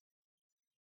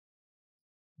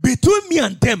 Between me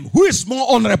and them, who is more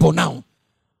honorable now?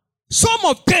 Some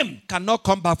of them cannot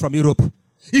come back from Europe.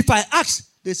 If I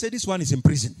ask, they say this one is in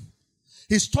prison.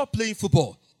 He stopped playing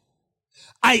football.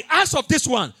 I asked of this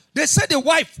one. They said the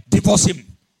wife divorced him.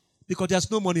 Because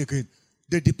there's no money again.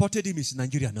 They deported him in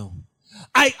Nigeria now.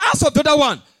 I asked of the other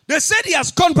one. They said he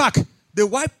has gone back. The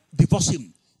wife divorced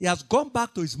him. He has gone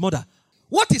back to his mother.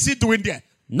 What is he doing there?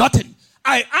 Nothing.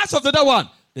 I asked of the other one.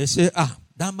 They say,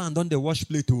 that man don't they wash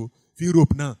play to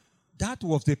Europe now. That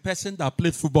was the person that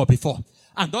played football before.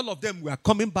 And all of them were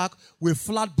coming back with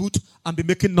flat boot and be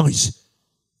making noise.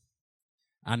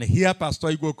 And here Pastor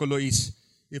Igwe Okolo is.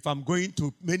 If I'm going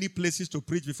to many places to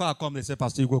preach, before I come, they say,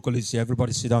 Pastor Igwe Okolo is here.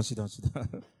 Everybody sit down, sit down, sit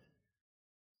down.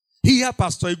 Here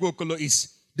Pastor Igwe Okolo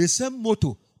is. The same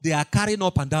motto they are carrying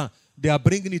up and down. They are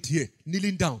bringing it here,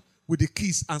 kneeling down with the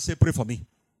keys and say, pray for me.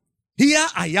 Here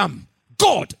I am.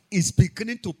 God is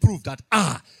beginning to prove that,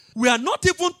 we are not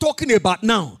even talking about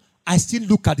now. I still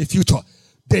look at the future.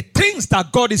 The things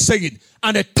that God is saying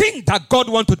and the things that God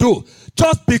wants to do,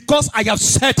 just because I have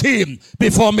set Him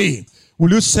before me.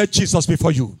 Will you set Jesus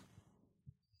before you?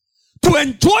 To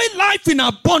enjoy life in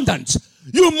abundance,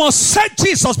 you must set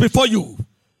Jesus before you.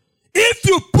 If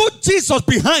you put Jesus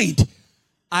behind,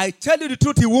 I tell you the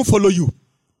truth, He won't follow you.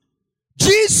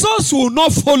 Jesus will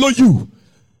not follow you.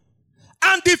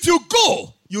 And if you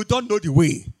go, you don't know the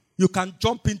way. You can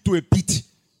jump into a pit.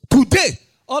 Today,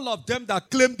 all of them that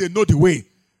claim they know the way,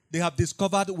 they have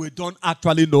discovered we don't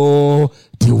actually know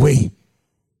the way.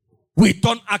 We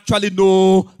don't actually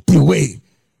know the way.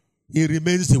 He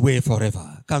remains the way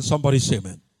forever. Can somebody say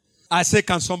amen? I say,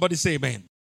 can somebody say amen?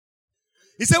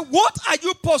 He said, what are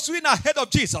you pursuing ahead of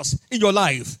Jesus in your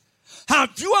life?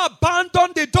 Have you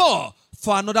abandoned the door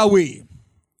for another way?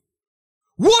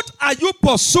 What are you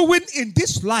pursuing in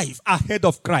this life ahead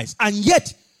of Christ? And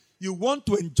yet, you want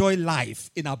to enjoy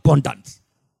life in abundance.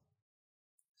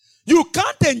 You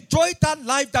can't enjoy that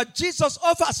life that Jesus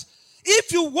offers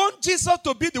if you want Jesus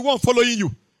to be the one following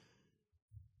you.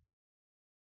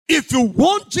 If you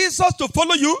want Jesus to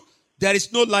follow you, there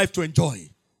is no life to enjoy.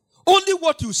 Only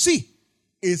what you see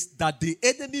is that the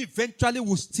enemy eventually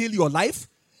will steal your life,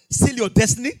 steal your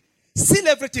destiny, steal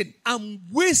everything, and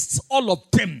waste all of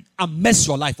them and mess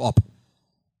your life up.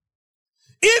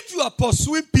 If you are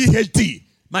pursuing PhD,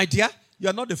 my dear, you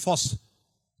are not the first.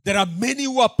 There are many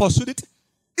who are pursuing it.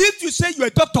 If you say you're a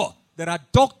doctor, there are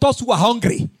doctors who are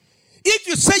hungry. If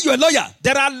you say you're a lawyer,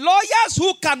 there are lawyers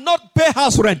who cannot pay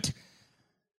house rent.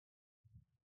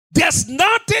 There's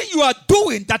nothing you are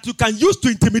doing that you can use to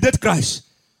intimidate Christ.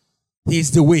 He is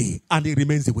the way and he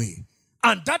remains the way.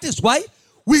 And that is why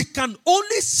we can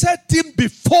only set him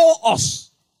before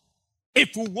us.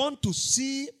 If we want to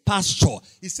see pasture,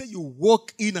 he said you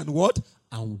walk in and what?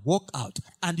 And walk out.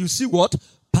 And you see what?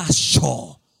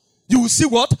 Pasture. You will see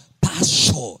what?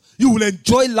 Pasture. You will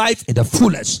enjoy life in the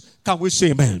fullest. Can we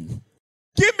say amen?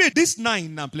 Give me this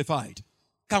 9 amplified.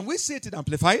 Can we say it in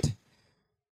amplified?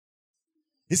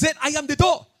 He said, I am the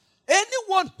door.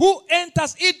 Anyone who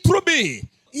enters in through me,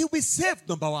 he will be saved,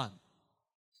 number 1.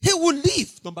 He will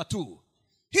live, number 2.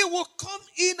 He will come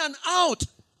in and out.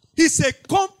 He's a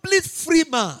complete free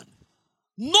man.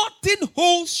 Nothing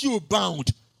holds you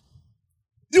bound.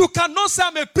 You cannot say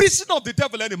I'm a prisoner of the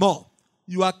devil anymore.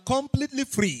 You are completely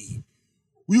free.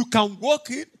 You can walk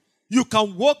in. You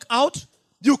can walk out.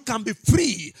 You can be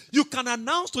free. You can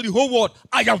announce to the whole world,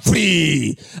 I am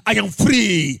free. I am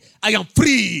free. I am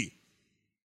free.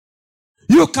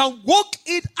 You can walk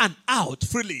in and out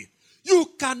freely. You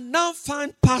can now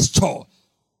find pasture.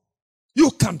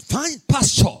 You can find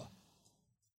pasture.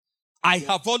 I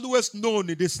have always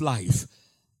known in this life,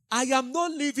 I am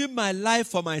not living my life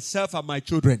for myself and my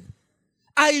children.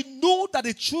 I know that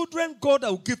the children God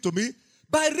will give to me,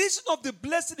 by reason of the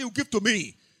blessing He will give to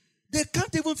me, they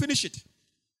can't even finish it.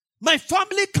 My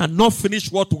family cannot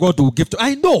finish what God will give to.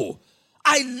 I know.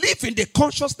 I live in the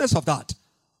consciousness of that.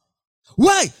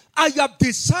 Why? I have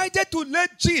decided to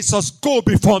let Jesus go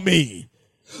before me.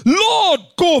 Lord,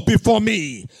 go before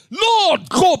me. Lord,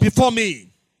 go before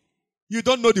me. You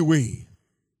don't know the way.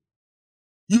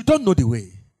 You don't know the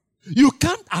way. You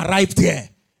can't arrive there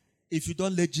if you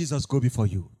don't let Jesus go before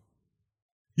you.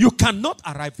 You cannot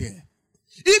arrive there.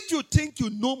 If you think you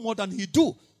know more than He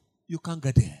do, you can't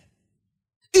get there.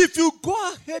 If you go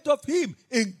ahead of Him,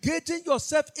 engaging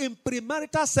yourself in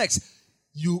premarital sex,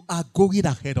 you are going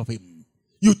ahead of Him.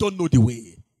 You don't know the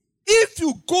way. If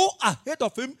you go ahead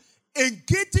of Him,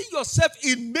 engaging yourself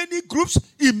in many groups,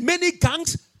 in many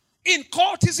gangs, in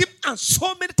cultism and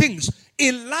so many things,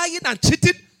 in lying and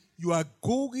cheating, you are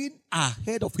going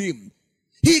ahead of Him.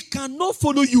 He cannot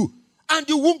follow you and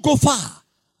you won't go far.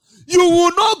 You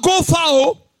will not go far.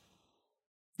 Oh.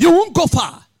 You won't go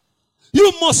far. You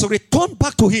must return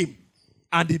back to Him.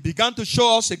 And He began to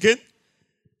show us again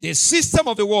the system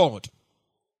of the world.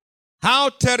 How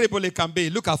terrible it can be.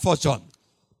 Look at 1 John.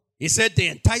 He said the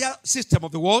entire system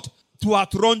of the world to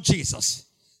outrun Jesus.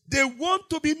 They want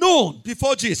to be known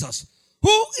before Jesus.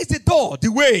 Who is the door,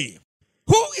 the way?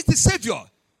 Who is the Savior?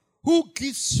 Who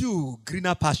gives you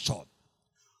greener pasture?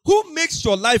 Who makes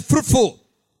your life fruitful?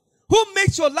 Who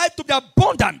makes your life to be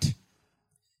abundant?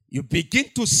 You begin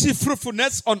to see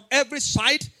fruitfulness on every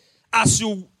side as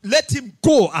you let Him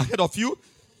go ahead of you.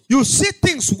 You see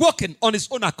things working on His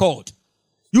own accord.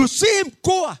 You see Him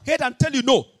go ahead and tell you,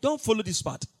 no, don't follow this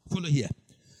path. Follow here.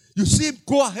 You see Him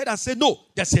go ahead and say, no,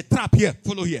 there's a trap here.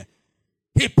 Follow here.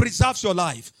 He preserves your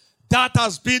life. That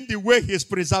has been the way He's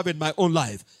preserving my own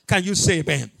life. Can you say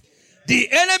amen? The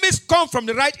enemies come from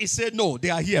the right. He said, no,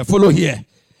 they are here. Follow here.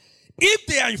 If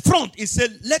they are in front, He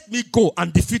said, let me go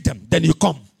and defeat them. Then you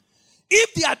come.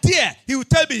 If they are there, He will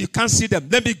tell me you can't see them.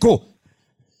 Let me go.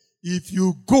 If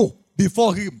you go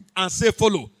before Him and say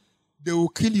follow, they will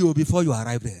kill you before you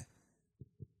arrive there.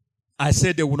 I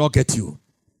said they will not get you.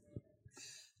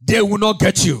 They will not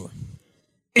get you.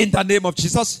 In the name of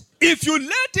Jesus. If you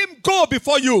let Him go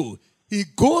before you, He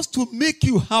goes to make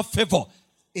you have favor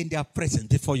in their presence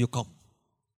before you come.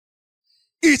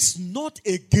 It's not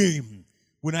a game.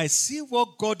 When I see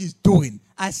what God is doing,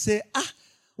 I say,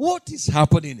 what is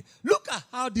happening? Look at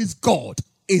how this God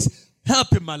is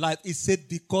helping my life. He said,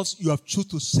 because you have chosen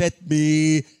to set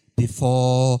me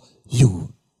before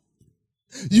you.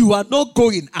 You are not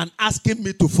going and asking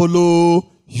me to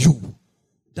follow you.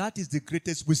 That is the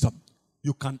greatest wisdom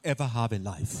you can ever have in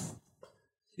life.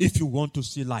 If you want to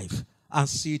see life and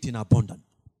see it in abundance.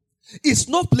 It's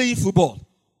not playing football.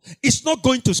 It's not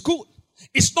going to school.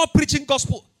 It's not preaching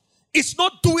gospel. It's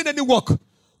not doing any work.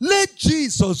 Let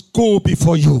Jesus go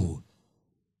before you.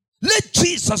 Let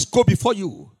Jesus go before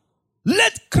you.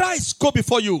 Let Christ go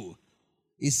before you.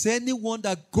 Is anyone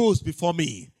that goes before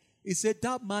me? He said,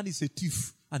 that man is a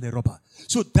thief and a robber.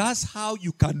 So that's how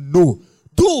you can know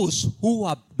those who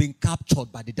have been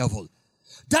captured by the devil.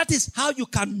 That is how you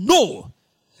can know.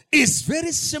 It's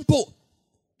very simple.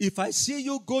 If I see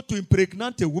you go to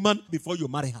impregnate a woman before you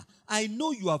marry her, I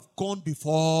know you have gone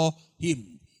before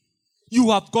him.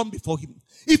 You have gone before him.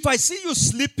 If I see you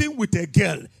sleeping with a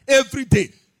girl every day,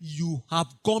 you have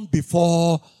gone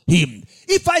before him.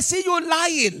 If I see you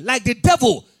lying like the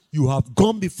devil, you have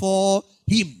gone before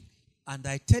him. And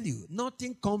I tell you,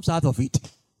 nothing comes out of it.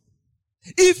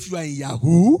 If you are in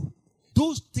Yahoo,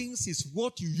 those things is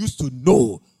what you used to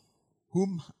know.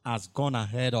 Whom has gone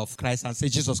ahead of Christ and say,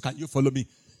 Jesus, can you follow me?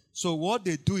 So what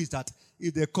they do is that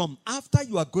if they come, after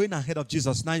you are going ahead of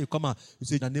Jesus, now you come out, you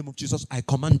say, in the name of Jesus, I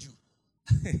command you.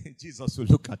 Jesus will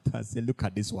look at that and say, look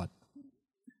at this one.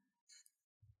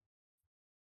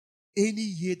 Any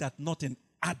year that nothing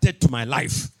added to my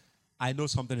life, I know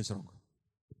something is wrong.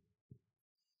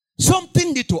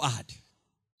 Something need to add.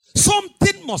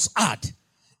 Something must add.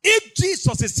 If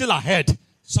Jesus is still ahead,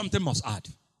 something must add.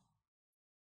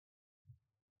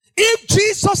 If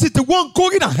Jesus is the one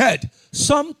going ahead,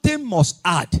 something must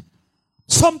add.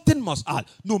 Something must add.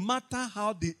 No matter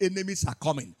how the enemies are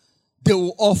coming, they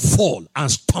will all fall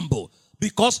and stumble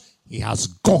because he has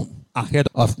gone ahead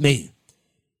of me.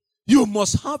 You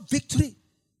must have victory.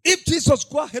 If Jesus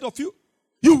goes ahead of you,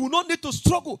 you will not need to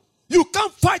struggle. You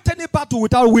can't fight any battle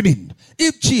without winning.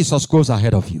 If Jesus goes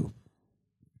ahead of you,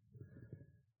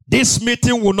 this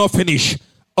meeting will not finish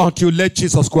until you let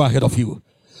Jesus go ahead of you.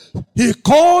 He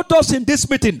called us in this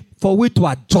meeting for we to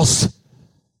adjust.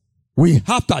 We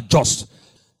have to adjust.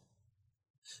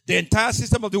 The entire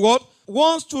system of the world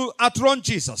wants to outrun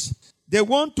Jesus. They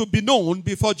want to be known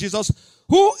before Jesus.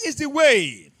 Who is the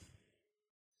way?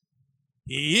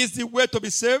 He is the way to be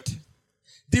saved,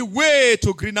 the way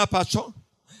to greener pasture,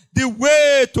 the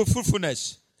way to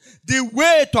fruitfulness, the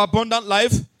way to abundant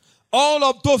life. All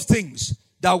of those things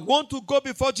that want to go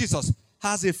before Jesus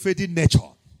has a fading nature.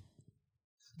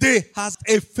 They has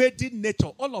a fading nature.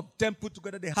 All of them put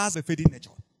together, they has a fading nature.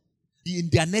 In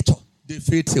their nature, they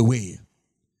fade away.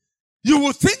 You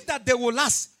will think that they will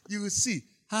last. You will see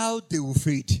how they will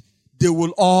fade. They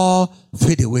will all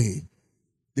fade away.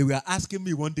 They were asking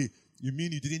me one day, you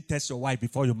mean you didn't test your wife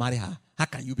before you marry her? How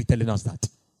can you be telling us that?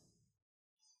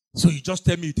 So you just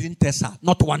tell me you didn't test her.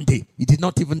 Not one day. You did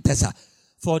not even test her.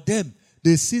 For them,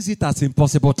 they see it as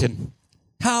impossible thing.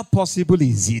 How possible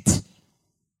is it?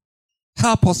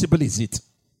 How possible is it?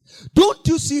 Don't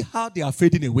you see how they are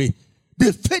fading away?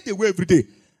 They fade away every day.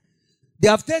 They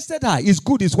have tested her. It's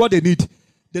good. It's what they need.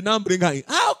 They now bring her in.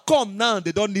 How come now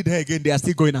they don't need her again? They are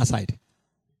still going outside.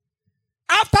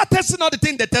 After testing all the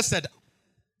things they tested,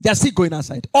 they are still going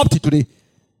outside. Up to today.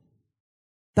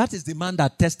 That is the man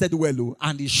that tested well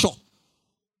and is sure.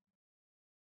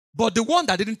 But the one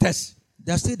that didn't test,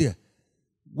 they are still there.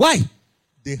 Why?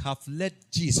 They have let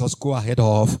Jesus go ahead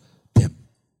of them.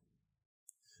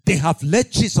 They have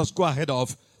let Jesus go ahead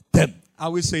of them. I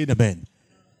will say amen.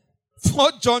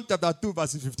 4 John chapter 2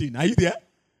 verse 15. Are you there?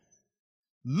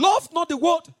 Love not the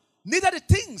world, neither the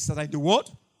things that are in the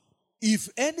world. If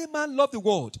any man love the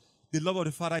world, the love of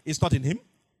the Father is not in him.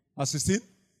 Verse 16.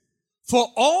 For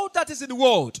all that is in the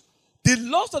world, the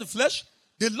lust of the flesh,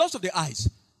 the lust of the eyes,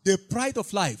 the pride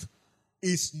of life,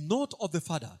 is not of the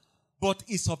Father, but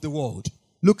is of the world.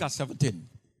 Look at 17.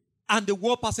 And the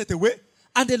world passeth away,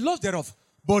 and the lust thereof.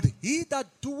 But he that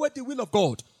doeth the will of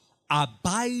God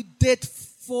abideth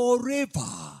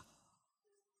forever.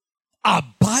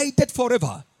 Abideth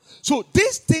forever. So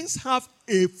these things have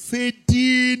a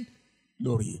fading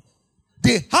glory.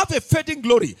 They have a fading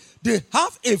glory. They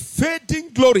have a fading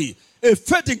glory. A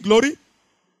fading glory.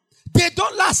 They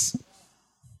don't last.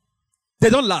 They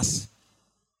don't last.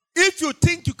 If you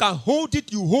think you can hold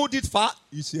it, you hold it far,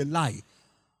 it's a lie.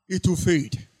 It will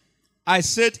fade. I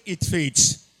said it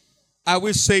fades. I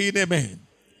will say it, amen.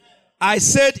 I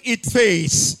said it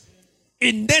fades.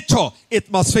 In nature,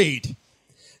 it must fade.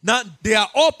 Now, they are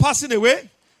all passing away.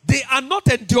 They are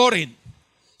not enduring.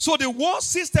 So the world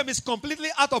system is completely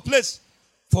out of place.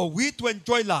 For we to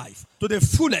enjoy life to the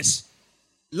fullest,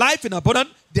 life in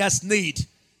abundance, there's need.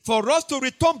 For us to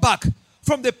return back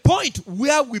from the point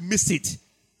where we missed it,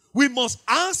 we must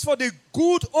ask for the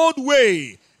good old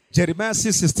way. Jeremiah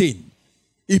 6:16.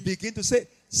 He began to say,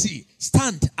 see,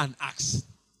 stand and ask.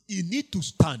 You need to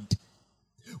stand.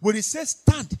 When he says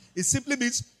stand, it simply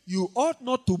means you ought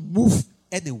not to move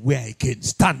anywhere again.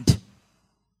 Stand.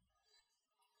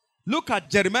 Look at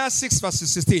Jeremiah 6 verse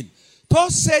 16.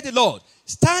 Thus said the Lord,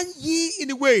 stand ye in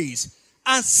the ways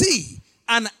and see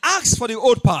and ask for the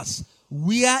old paths.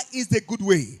 Where is the good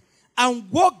way? And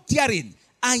walk therein,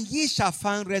 and ye shall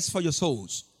find rest for your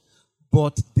souls.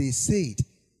 But they said,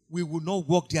 we will not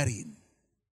walk therein.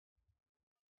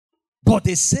 But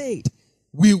they said,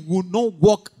 we will not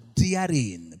walk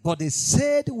therein. But they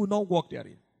said, we will not walk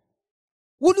therein.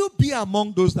 Will you be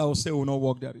among those that will say, we will not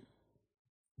walk therein?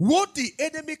 What the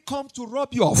enemy comes to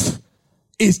rob you of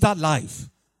is that life.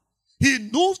 He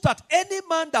knows that any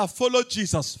man that follows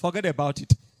Jesus, forget about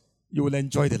it. You will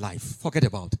enjoy the life. Forget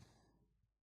about it.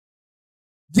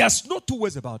 There's no two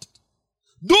ways about it.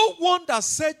 No one that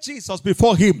said Jesus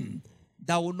before him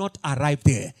that will not arrive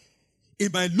there.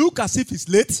 It might look as if it's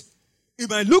late. It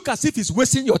might look as if it's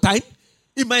wasting your time.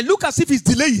 It might look as if it's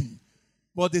delaying.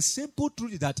 But the simple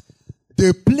truth is that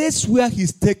the place where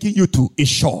he's taking you to is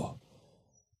sure.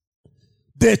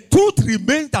 The truth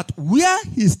remains that where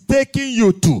he's taking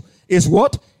you to is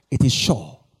what? It is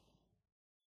sure.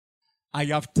 I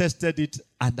have tested it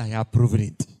and I have proven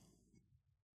it.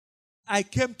 I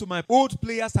came to my old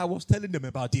players, I was telling them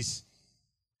about this.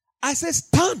 I said,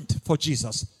 stand for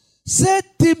Jesus. Set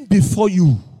him before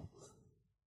you.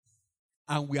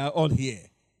 And we are all here.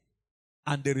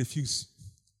 And they refuse.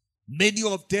 Many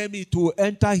of them, to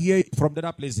enter here from the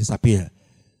other place, disappear.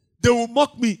 They will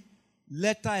mock me.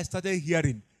 Later, I started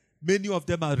hearing, many of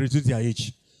them are reduced their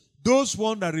age. Those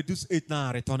ones that reduced age now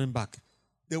are returning back.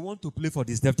 They want to play for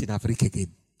this depth in Africa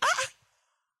again.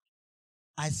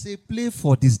 I say, play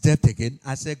for this depth again.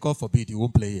 I say, God forbid, you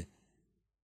won't play here.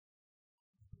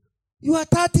 You are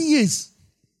 30 years.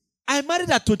 I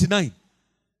married at 29.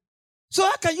 So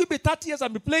how can you be 30 years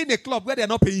and be playing a club where they are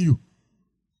not paying you?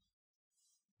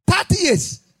 30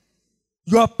 years.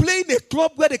 You are playing a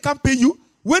club where they can't pay you.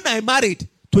 When I married,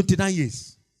 29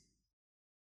 years.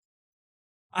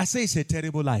 I say it's a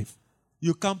terrible life.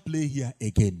 You can't play here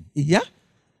again. Yeah?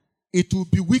 It will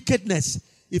be wickedness.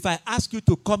 If I ask you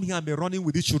to come here and be running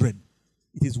with the children,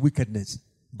 it is wickedness.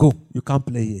 Go. You can't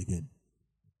play here again.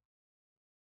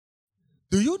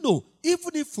 Do you know, even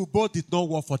if football did not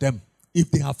work for them,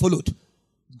 if they have followed,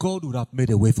 God would have made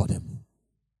a way for them.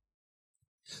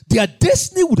 Their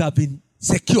destiny would have been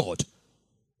secured.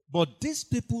 But these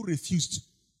people refused.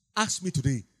 Ask me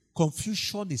today,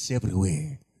 confusion is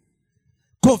everywhere.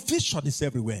 Confusion is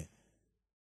everywhere.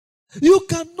 You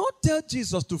cannot tell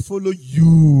Jesus to follow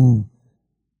you.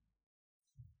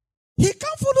 He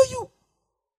can't follow you.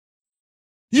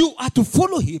 You are to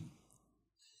follow him.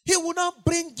 He will not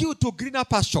bring you to greener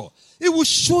pasture. He will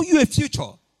show you a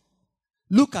future.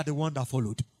 Look at the one that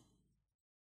followed.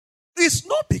 It's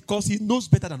not because he knows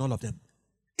better than all of them.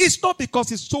 It's not because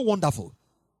he's so wonderful.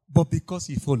 But because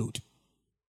he followed.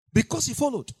 Because he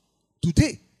followed.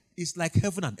 Today, it's like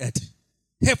heaven and earth.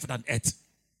 Heaven and earth.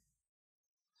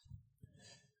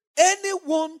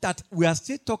 Anyone that we are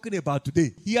still talking about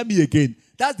today, hear me again.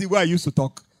 That's the way I used to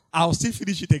talk. I'll still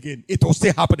finish it again. It will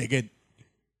still happen again.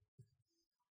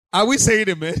 Are we saying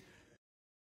amen?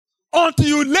 Until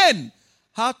you learn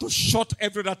how to shut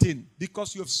every other thing.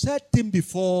 Because you have set him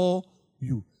before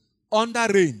you. Under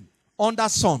rain, under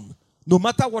sun, no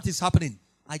matter what is happening,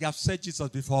 I have set Jesus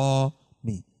before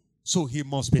me. So he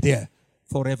must be there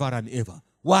forever and ever.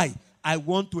 Why? I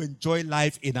want to enjoy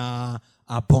life in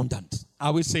abundance.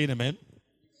 Are we saying amen?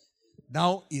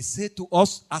 Now he said to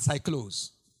us as I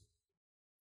close,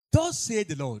 thus said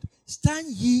the Lord, stand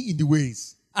ye in the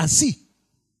ways and see.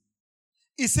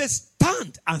 He says,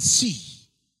 stand and see.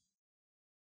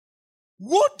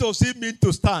 What does it mean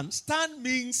to stand? Stand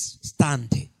means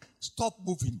stand. Stop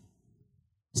moving.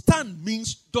 Stand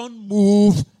means don't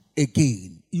move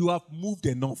again. You have moved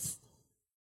enough.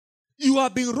 You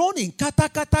have been running. Kata,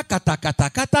 kata, kata, kata,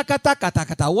 kata, kata, kata,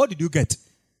 kata. What did you get?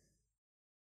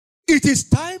 It is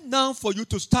time now for you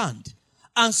to stand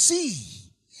and see.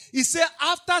 He said,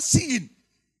 after seeing,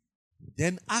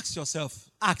 then ask yourself,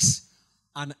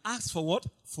 and ask for what?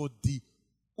 For the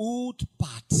old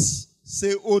parts.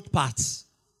 Say old parts.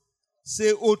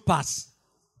 Say old parts.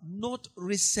 Not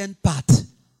recent part.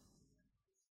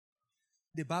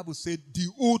 The Bible said the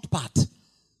old part.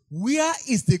 Where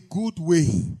is the good way?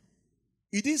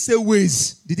 It didn't say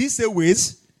ways. Did it say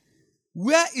ways?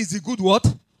 Where is the good what?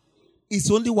 It's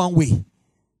only one way.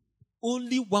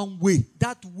 Only one way.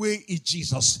 That way is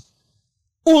Jesus.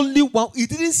 Only one. It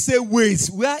didn't say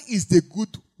ways. Where is the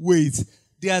good ways?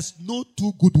 There's no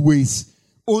two good ways.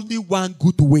 Only one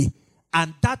good way.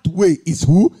 And that way is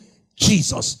who?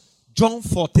 Jesus. John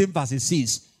 14 verse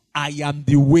 6. I am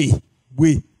the way.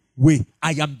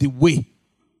 I am the way.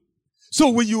 So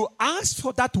when you ask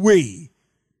for that way,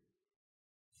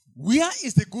 where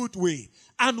is the good way?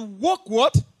 And walk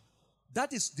what?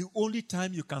 That is the only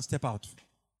time you can step out.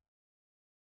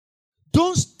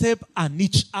 Don't step an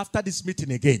inch after this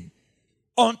meeting again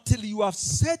until you have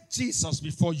set Jesus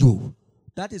before you.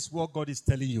 That is what God is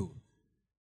telling you.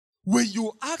 When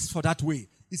you ask for that way,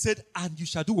 he said, and you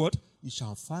shall do what? You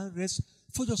shall find rest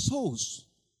for your souls.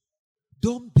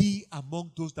 Don't be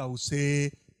among those that will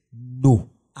say, no,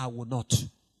 I will not.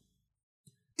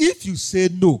 If you say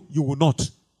no, you will not,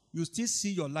 you still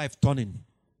see your life turning.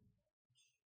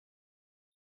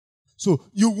 So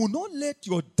you will not let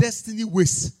your destiny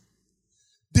waste.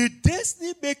 The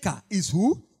destiny maker is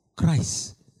who?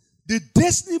 Christ. The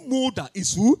destiny molder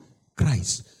is who?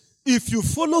 Christ. If you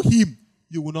follow him,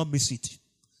 you will not miss it.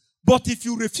 But if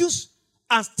you refuse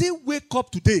and still wake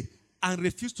up today and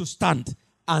refuse to stand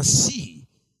and see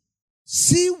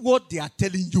what they are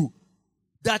telling you,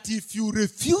 that if you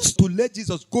refuse to let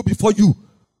Jesus go before you,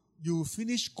 you will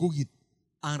finish going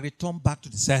and return back to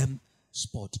the same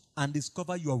spot and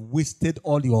discover you have wasted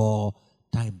all your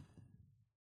time.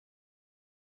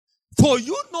 For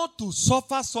you not to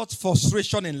suffer such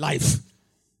frustration in life,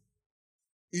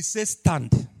 it says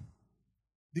stand.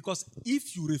 Because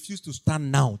if you refuse to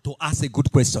stand now to ask a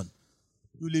good question,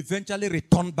 you will eventually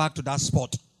return back to that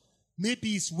spot. Maybe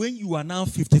it's when you are now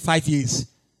 55 years.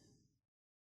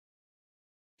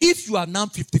 If you are now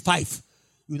 55,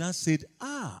 you now said,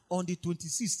 on the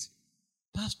 26th,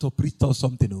 Pastor preached or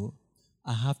something,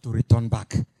 I have to return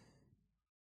back.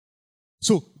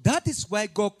 So that is why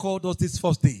God called us this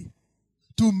first day,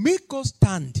 to make us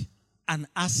stand and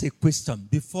ask a question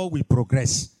before we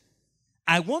progress.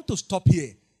 I want to stop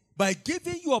here by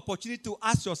giving you opportunity to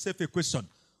ask yourself a question.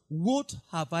 What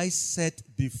have I set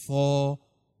before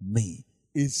me?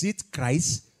 Is it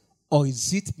Christ or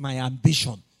is it my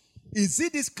ambition? Is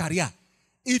it this career?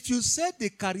 If you set the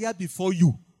career before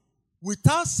you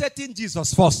without setting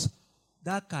Jesus first,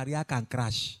 that career can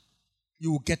crash.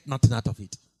 You will get nothing out of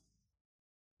it.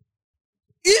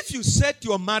 If you set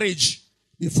your marriage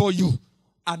before you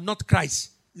and not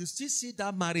Christ, you still see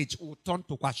that marriage will turn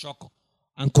to kwashoko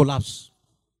and collapse.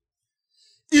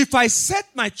 If I set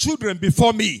my children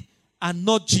before me and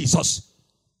not Jesus,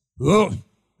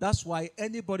 that's why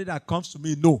anybody that comes to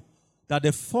me know that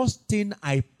the first thing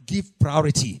I give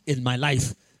priority in my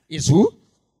life is who?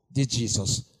 The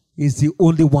Jesus. He's the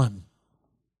only one.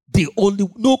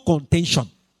 No contention.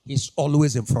 He's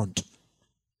always in front.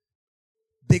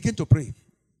 Begin to pray.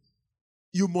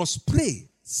 You must pray.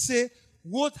 Say,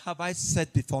 what have I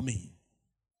set before me?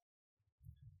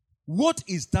 What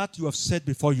is that you have set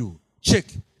before you? Check.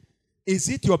 Is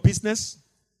it your business?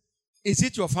 Is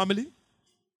it your family?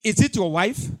 Is it your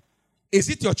wife? Is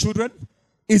it your children?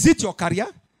 Is it your career?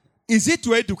 Is it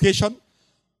your education?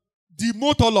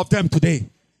 Demote all of them today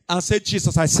and say,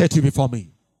 Jesus, I set you before me.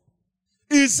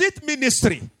 Is it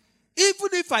ministry? Even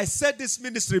if I set this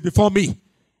ministry before me,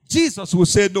 Jesus will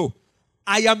say, no,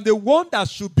 I am the one that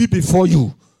should be before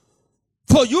you.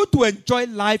 For you to enjoy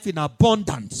life in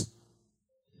abundance.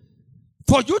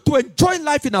 For you to enjoy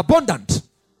life in abundance.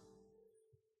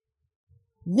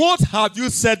 What have you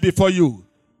set before you?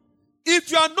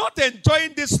 If you are not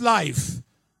enjoying this life,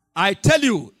 I tell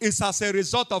you, it's as a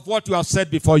result of what you have said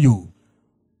before you.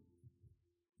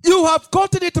 You have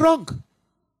gotten it wrong.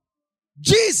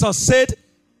 Jesus said,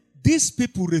 these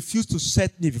people refuse to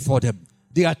set me before them.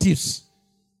 They are thieves.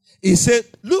 He said,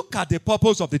 look at the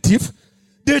purpose of the thief.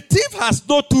 The thief has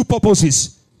no two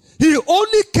purposes. He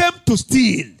only came to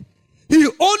steal. He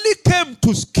only came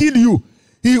to kill you.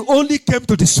 He only came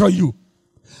to destroy you.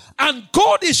 And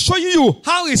God is showing you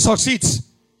how he succeeds.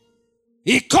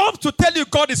 He comes to tell you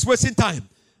God is wasting time.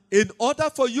 In order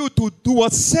for you to do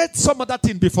what? Set some other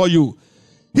thing before you.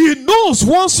 He knows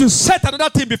once you set another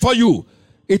thing before you,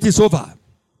 it is over.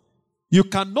 You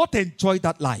cannot enjoy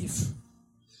that life.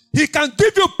 He can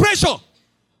give you pressure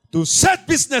to set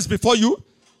business before you.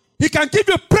 He can give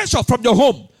you pressure from your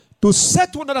home to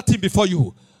set one other thing before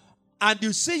you. And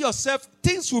you see yourself,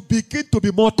 things will begin to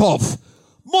be more tough,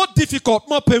 more difficult,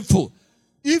 more painful.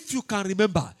 If you can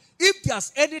remember, if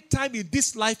there's any time in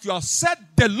this life you have set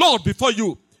the Lord before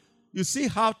you, you see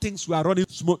how things were running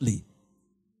smoothly.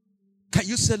 Can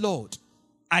you say, Lord,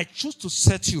 I choose to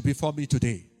set you before me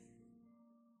today.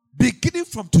 Beginning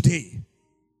from today,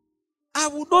 I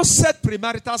will not set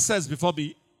premarital sex before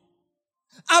me.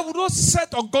 I will not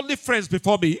set ungodly friends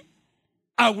before me.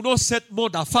 I will not set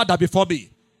mother, father before me.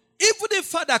 Even if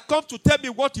father comes to tell me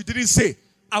what you didn't say,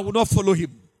 I will not follow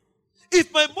him.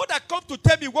 If my mother comes to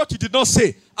tell me what you did not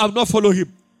say, I will not follow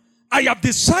him. I have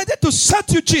decided to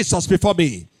set you, Jesus, before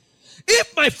me.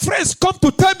 If my friends come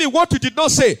to tell me what you did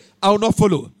not say, I will not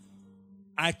follow.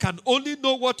 I can only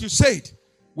know what you said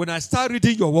when I start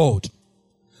reading your word.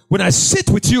 When I sit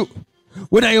with you.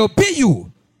 When I obey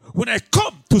you. When I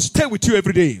come to stay with you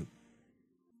every day.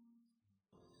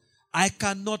 I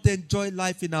cannot enjoy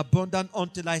life in abundance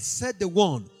until I set the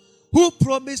one who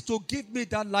promised to give me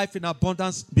that life in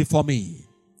abundance before me.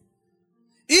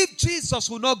 If Jesus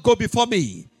will not go before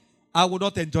me, I will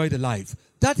not enjoy the life.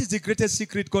 That is the greatest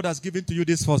secret God has given to you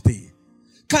this first day.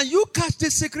 Can you catch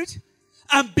this secret?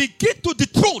 And begin to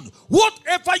dethrone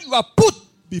whatever you have put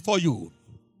before you.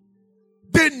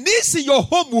 The needs in your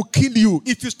home will kill you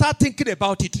if you start thinking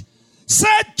about it.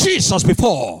 Set Jesus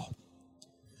before.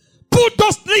 Put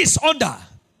those needs under.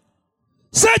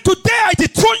 Say, today I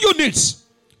dethrone your needs.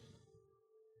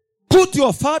 Put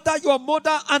your father, your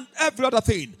mother, and every other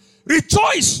thing.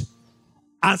 Rejoice.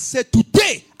 And say,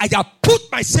 today I have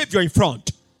put my Savior in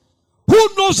front. Who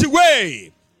knows the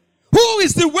way? Who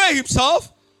is the way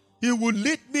himself? He will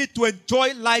lead me to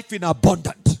enjoy life in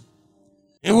abundance.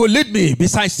 He will lead me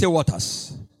beside still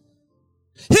waters.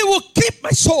 He will keep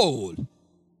my soul.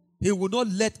 He will not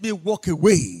let me walk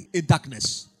away in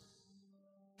darkness.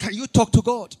 Can you talk to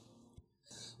God?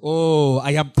 Oh,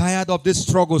 I am tired of these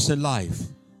struggles in life.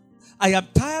 I am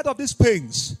tired of these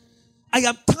pains. I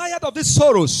am tired of these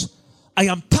sorrows. I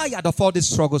am tired of all these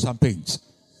struggles and pains.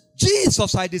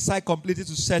 Jesus, I decide completely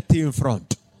to set you in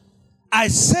front. I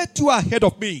set you ahead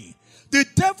of me. The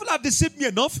devil has deceived me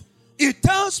enough. He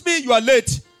tells me you are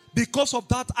late. Because of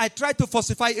that, I try to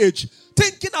falsify age,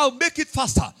 thinking I'll make it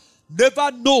faster.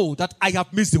 Never know that I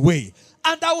have missed the way.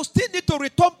 And I will still need to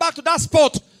return back to that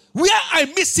spot where I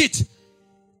missed it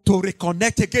to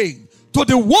reconnect again to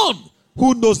the one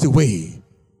who knows the way.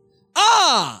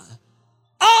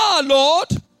 Lord,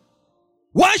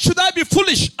 why should I be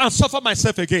foolish and suffer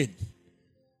myself again?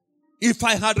 If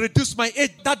I had reduced my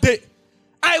age that day,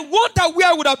 I wonder where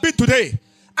I would have been today.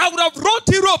 I would have run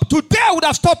Europe. Today I would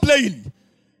have stopped playing.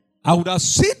 I would have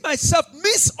seen myself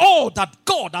miss all that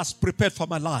God has prepared for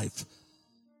my life.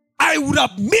 I would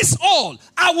have missed all.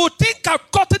 I would think I've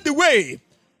gotten the way.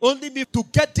 Only me to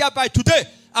get there by today.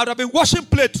 I would have been washing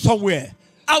plates somewhere.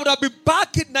 I would have been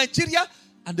back in Nigeria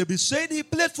and they'll be saying he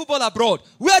played football abroad.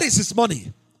 Where is his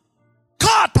money?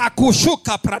 I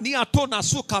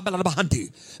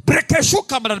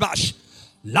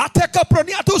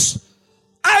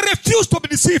refuse to be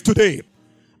deceived today.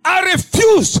 I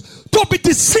refuse to be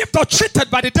deceived or cheated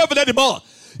by the devil anymore.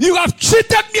 You have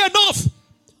cheated me enough.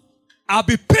 I'll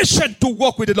be patient to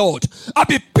walk with the Lord. I'll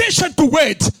be patient to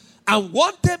wait. And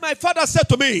one day my father said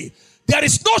to me, there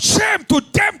is no shame to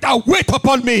them that wait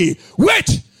upon me.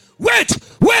 Wait,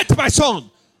 my son.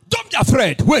 Don't be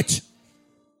afraid. Wait.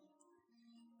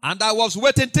 And I was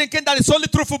waiting, thinking that it's only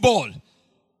through football.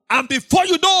 And before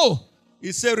you know,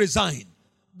 he said, resign.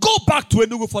 Go back to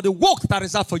Enugu for the work that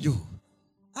is reserved for you.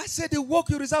 I said, the work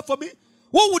you reserve for me?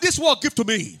 What would this work give to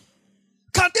me?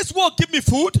 Can this work give me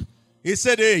food? He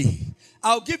said, hey,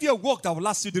 I'll give you a work that will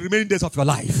last you the remaining days of your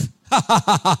life.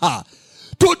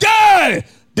 Today,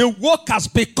 the work has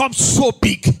become so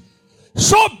big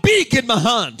in my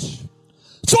hand.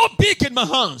 So big in my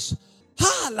hands.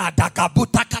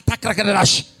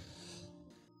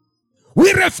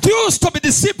 We refuse to be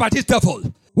deceived by this devil.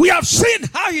 We have seen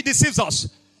how he deceives us.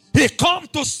 He comes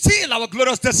to steal our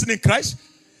glorious destiny in Christ.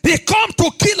 He comes to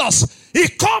kill us. He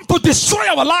comes to destroy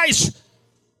our lives.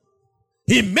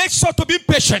 He makes us to be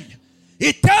patient.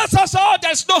 He tells us, oh,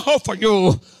 there's no hope for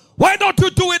you. Why don't you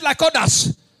do it like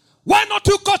others? Why not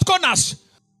you cut corners?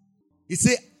 He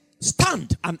said,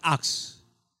 stand and ask.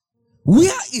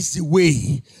 Where is the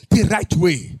way? The right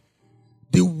way.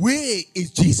 The way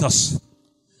is Jesus.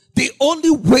 The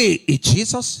only way is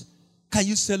Jesus. Can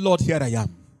you say, Lord, here I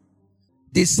am?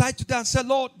 Decide today and say,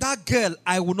 Lord, that girl,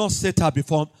 I will not set her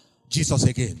before Jesus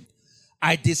again.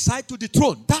 I decide to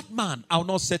dethrone that man. I will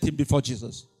not set him before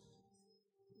Jesus.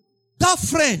 That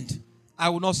friend, I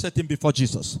will not set him before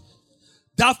Jesus.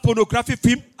 That pornography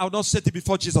film, I will not set it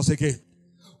before Jesus again.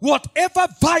 Whatever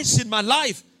vice in my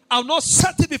life, I will not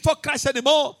set it before Christ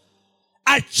anymore.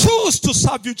 I choose to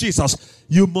serve you, Jesus.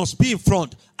 You must be in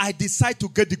front. I decide to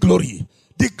get the glory.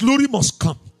 The glory must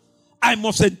come. I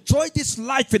must enjoy this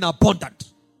life in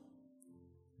abundance.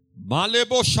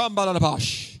 Malebo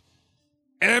shambaladabash.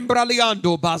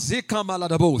 Embraliando bazika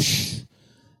maladabosh.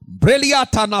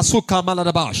 Breliata nasuka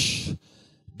maladabash.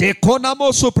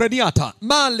 Dekonamo supreniata.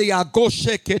 Malia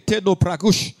goshe keteno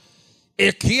pragush.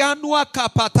 Ekianua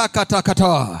kapata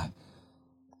katakata.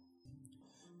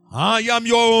 I am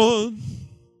your own.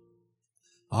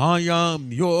 I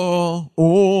am your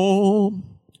own.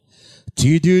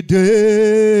 Till the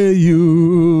day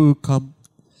you come.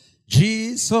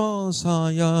 Jesus,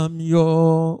 I am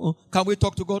your own. Can we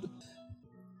talk to God?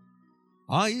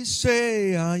 I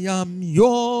say I am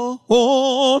your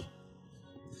own.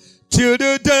 Till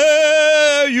the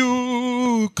day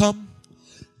you come.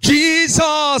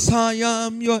 Jesus, I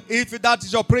am your. If that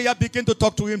is your prayer, begin to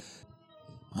talk to him.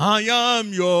 I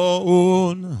am your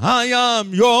own. I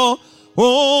am your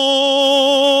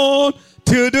own.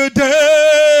 Till the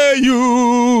day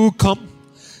you come.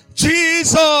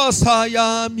 Jesus, I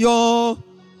am your own.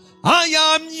 I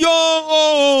am your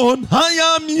own.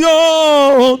 I am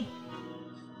your own.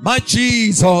 My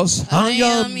Jesus, I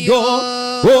am your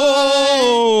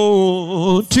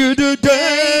own. Till the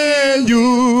day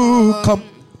you come.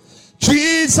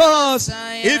 Jesus,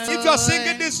 if you are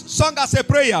singing this song as a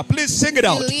prayer, please sing it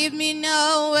out. Leave me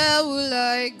now, where will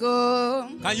I go?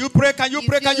 Can you pray? Can you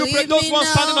pray? Can you pray? Those ones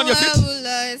standing on your feet,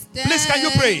 please, can you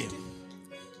pray?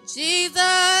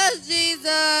 Jesus,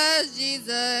 Jesus,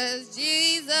 Jesus,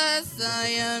 Jesus, I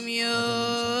am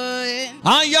yours.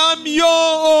 I am your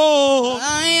own.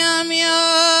 I am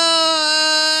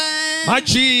yours. My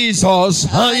Jesus,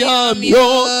 I am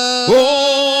your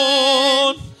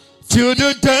own. Till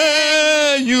the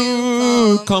day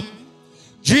you come.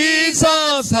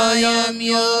 Jesus, I am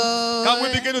yours. Can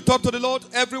we begin to talk to the Lord?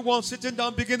 Everyone sitting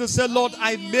down, begin to say, Lord,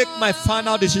 I make my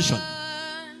final decision.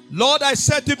 Lord, I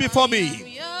set you before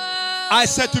me. I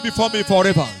set you before me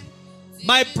forever.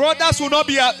 My brothers will not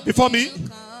be before me.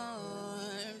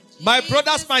 My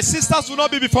brothers, my sisters will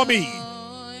not be before me.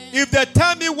 If they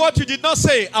tell me what you did not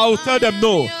say, I will tell them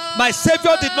no. My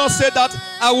Savior did not say that.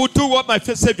 I will do what my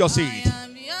Savior said.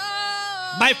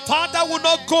 My father will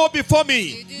not go before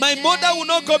me. My mother will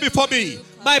not go before me.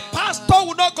 My pastor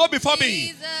will not go before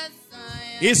me.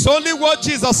 It's only what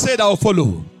Jesus said I will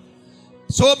follow.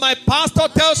 So my pastor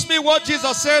tells me what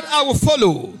Jesus said, I will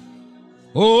follow.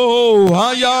 Oh,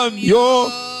 I am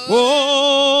your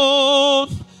own.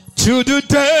 To the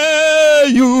day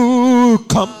you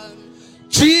come.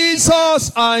 Jesus,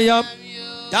 I am.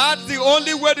 That's the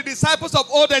only way the disciples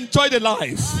of old enjoyed the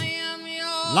life.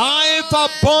 Life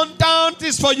abundant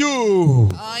is for you.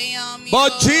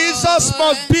 But Jesus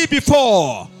must be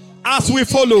before as we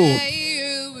follow.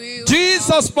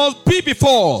 Jesus must be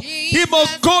before. He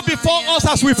must go before us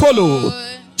as we follow.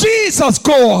 Jesus,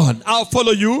 go on. I'll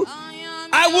follow you.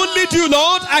 I won't lead you,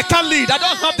 Lord. I can't lead. I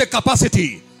don't have the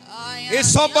capacity.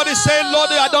 Is somebody saying, Lord,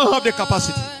 I don't have the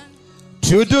capacity?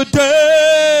 To the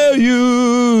day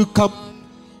you come.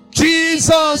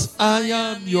 Jesus, I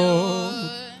am yours.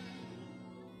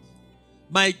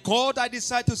 My God, I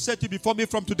decide to set you before me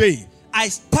from today. I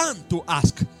stand to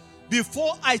ask.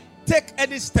 Before I take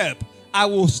any step, I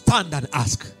will stand and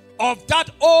ask. Of that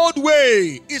old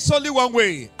way, it's only one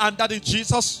way, and that is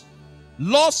Jesus.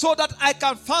 Lord, so that I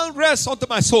can find rest unto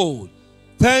my soul.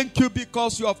 Thank you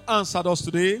because you have answered us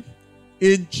today.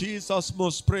 In Jesus'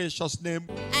 most precious name.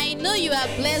 I know you are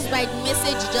blessed by the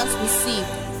message you just received.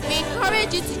 We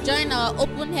encourage you to join our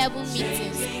open heaven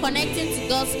meetings, connecting to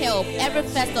God's help every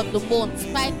first of the month,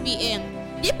 5 p.m.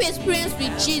 Deep Experience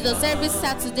with Jesus every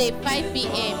Saturday, 5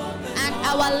 p.m. And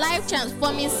our life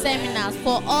transforming seminars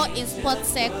for all in Sports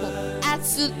Circle at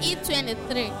Suite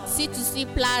E23, C2C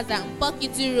Plaza,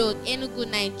 Bokiti Road, Enugu,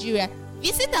 Nigeria.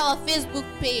 Visit our Facebook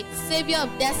page, Savior of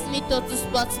Destiny Total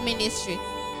Sports Ministry.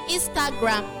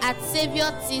 Instagram at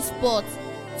Savior T Sports,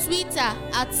 Twitter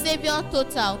at Savior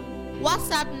Total,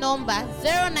 WhatsApp number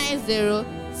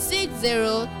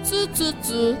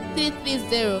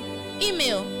 090-60-222-330,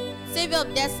 email Savior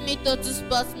of Destiny Total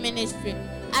Sports Ministry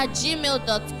at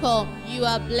gmail.com. You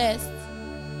are blessed.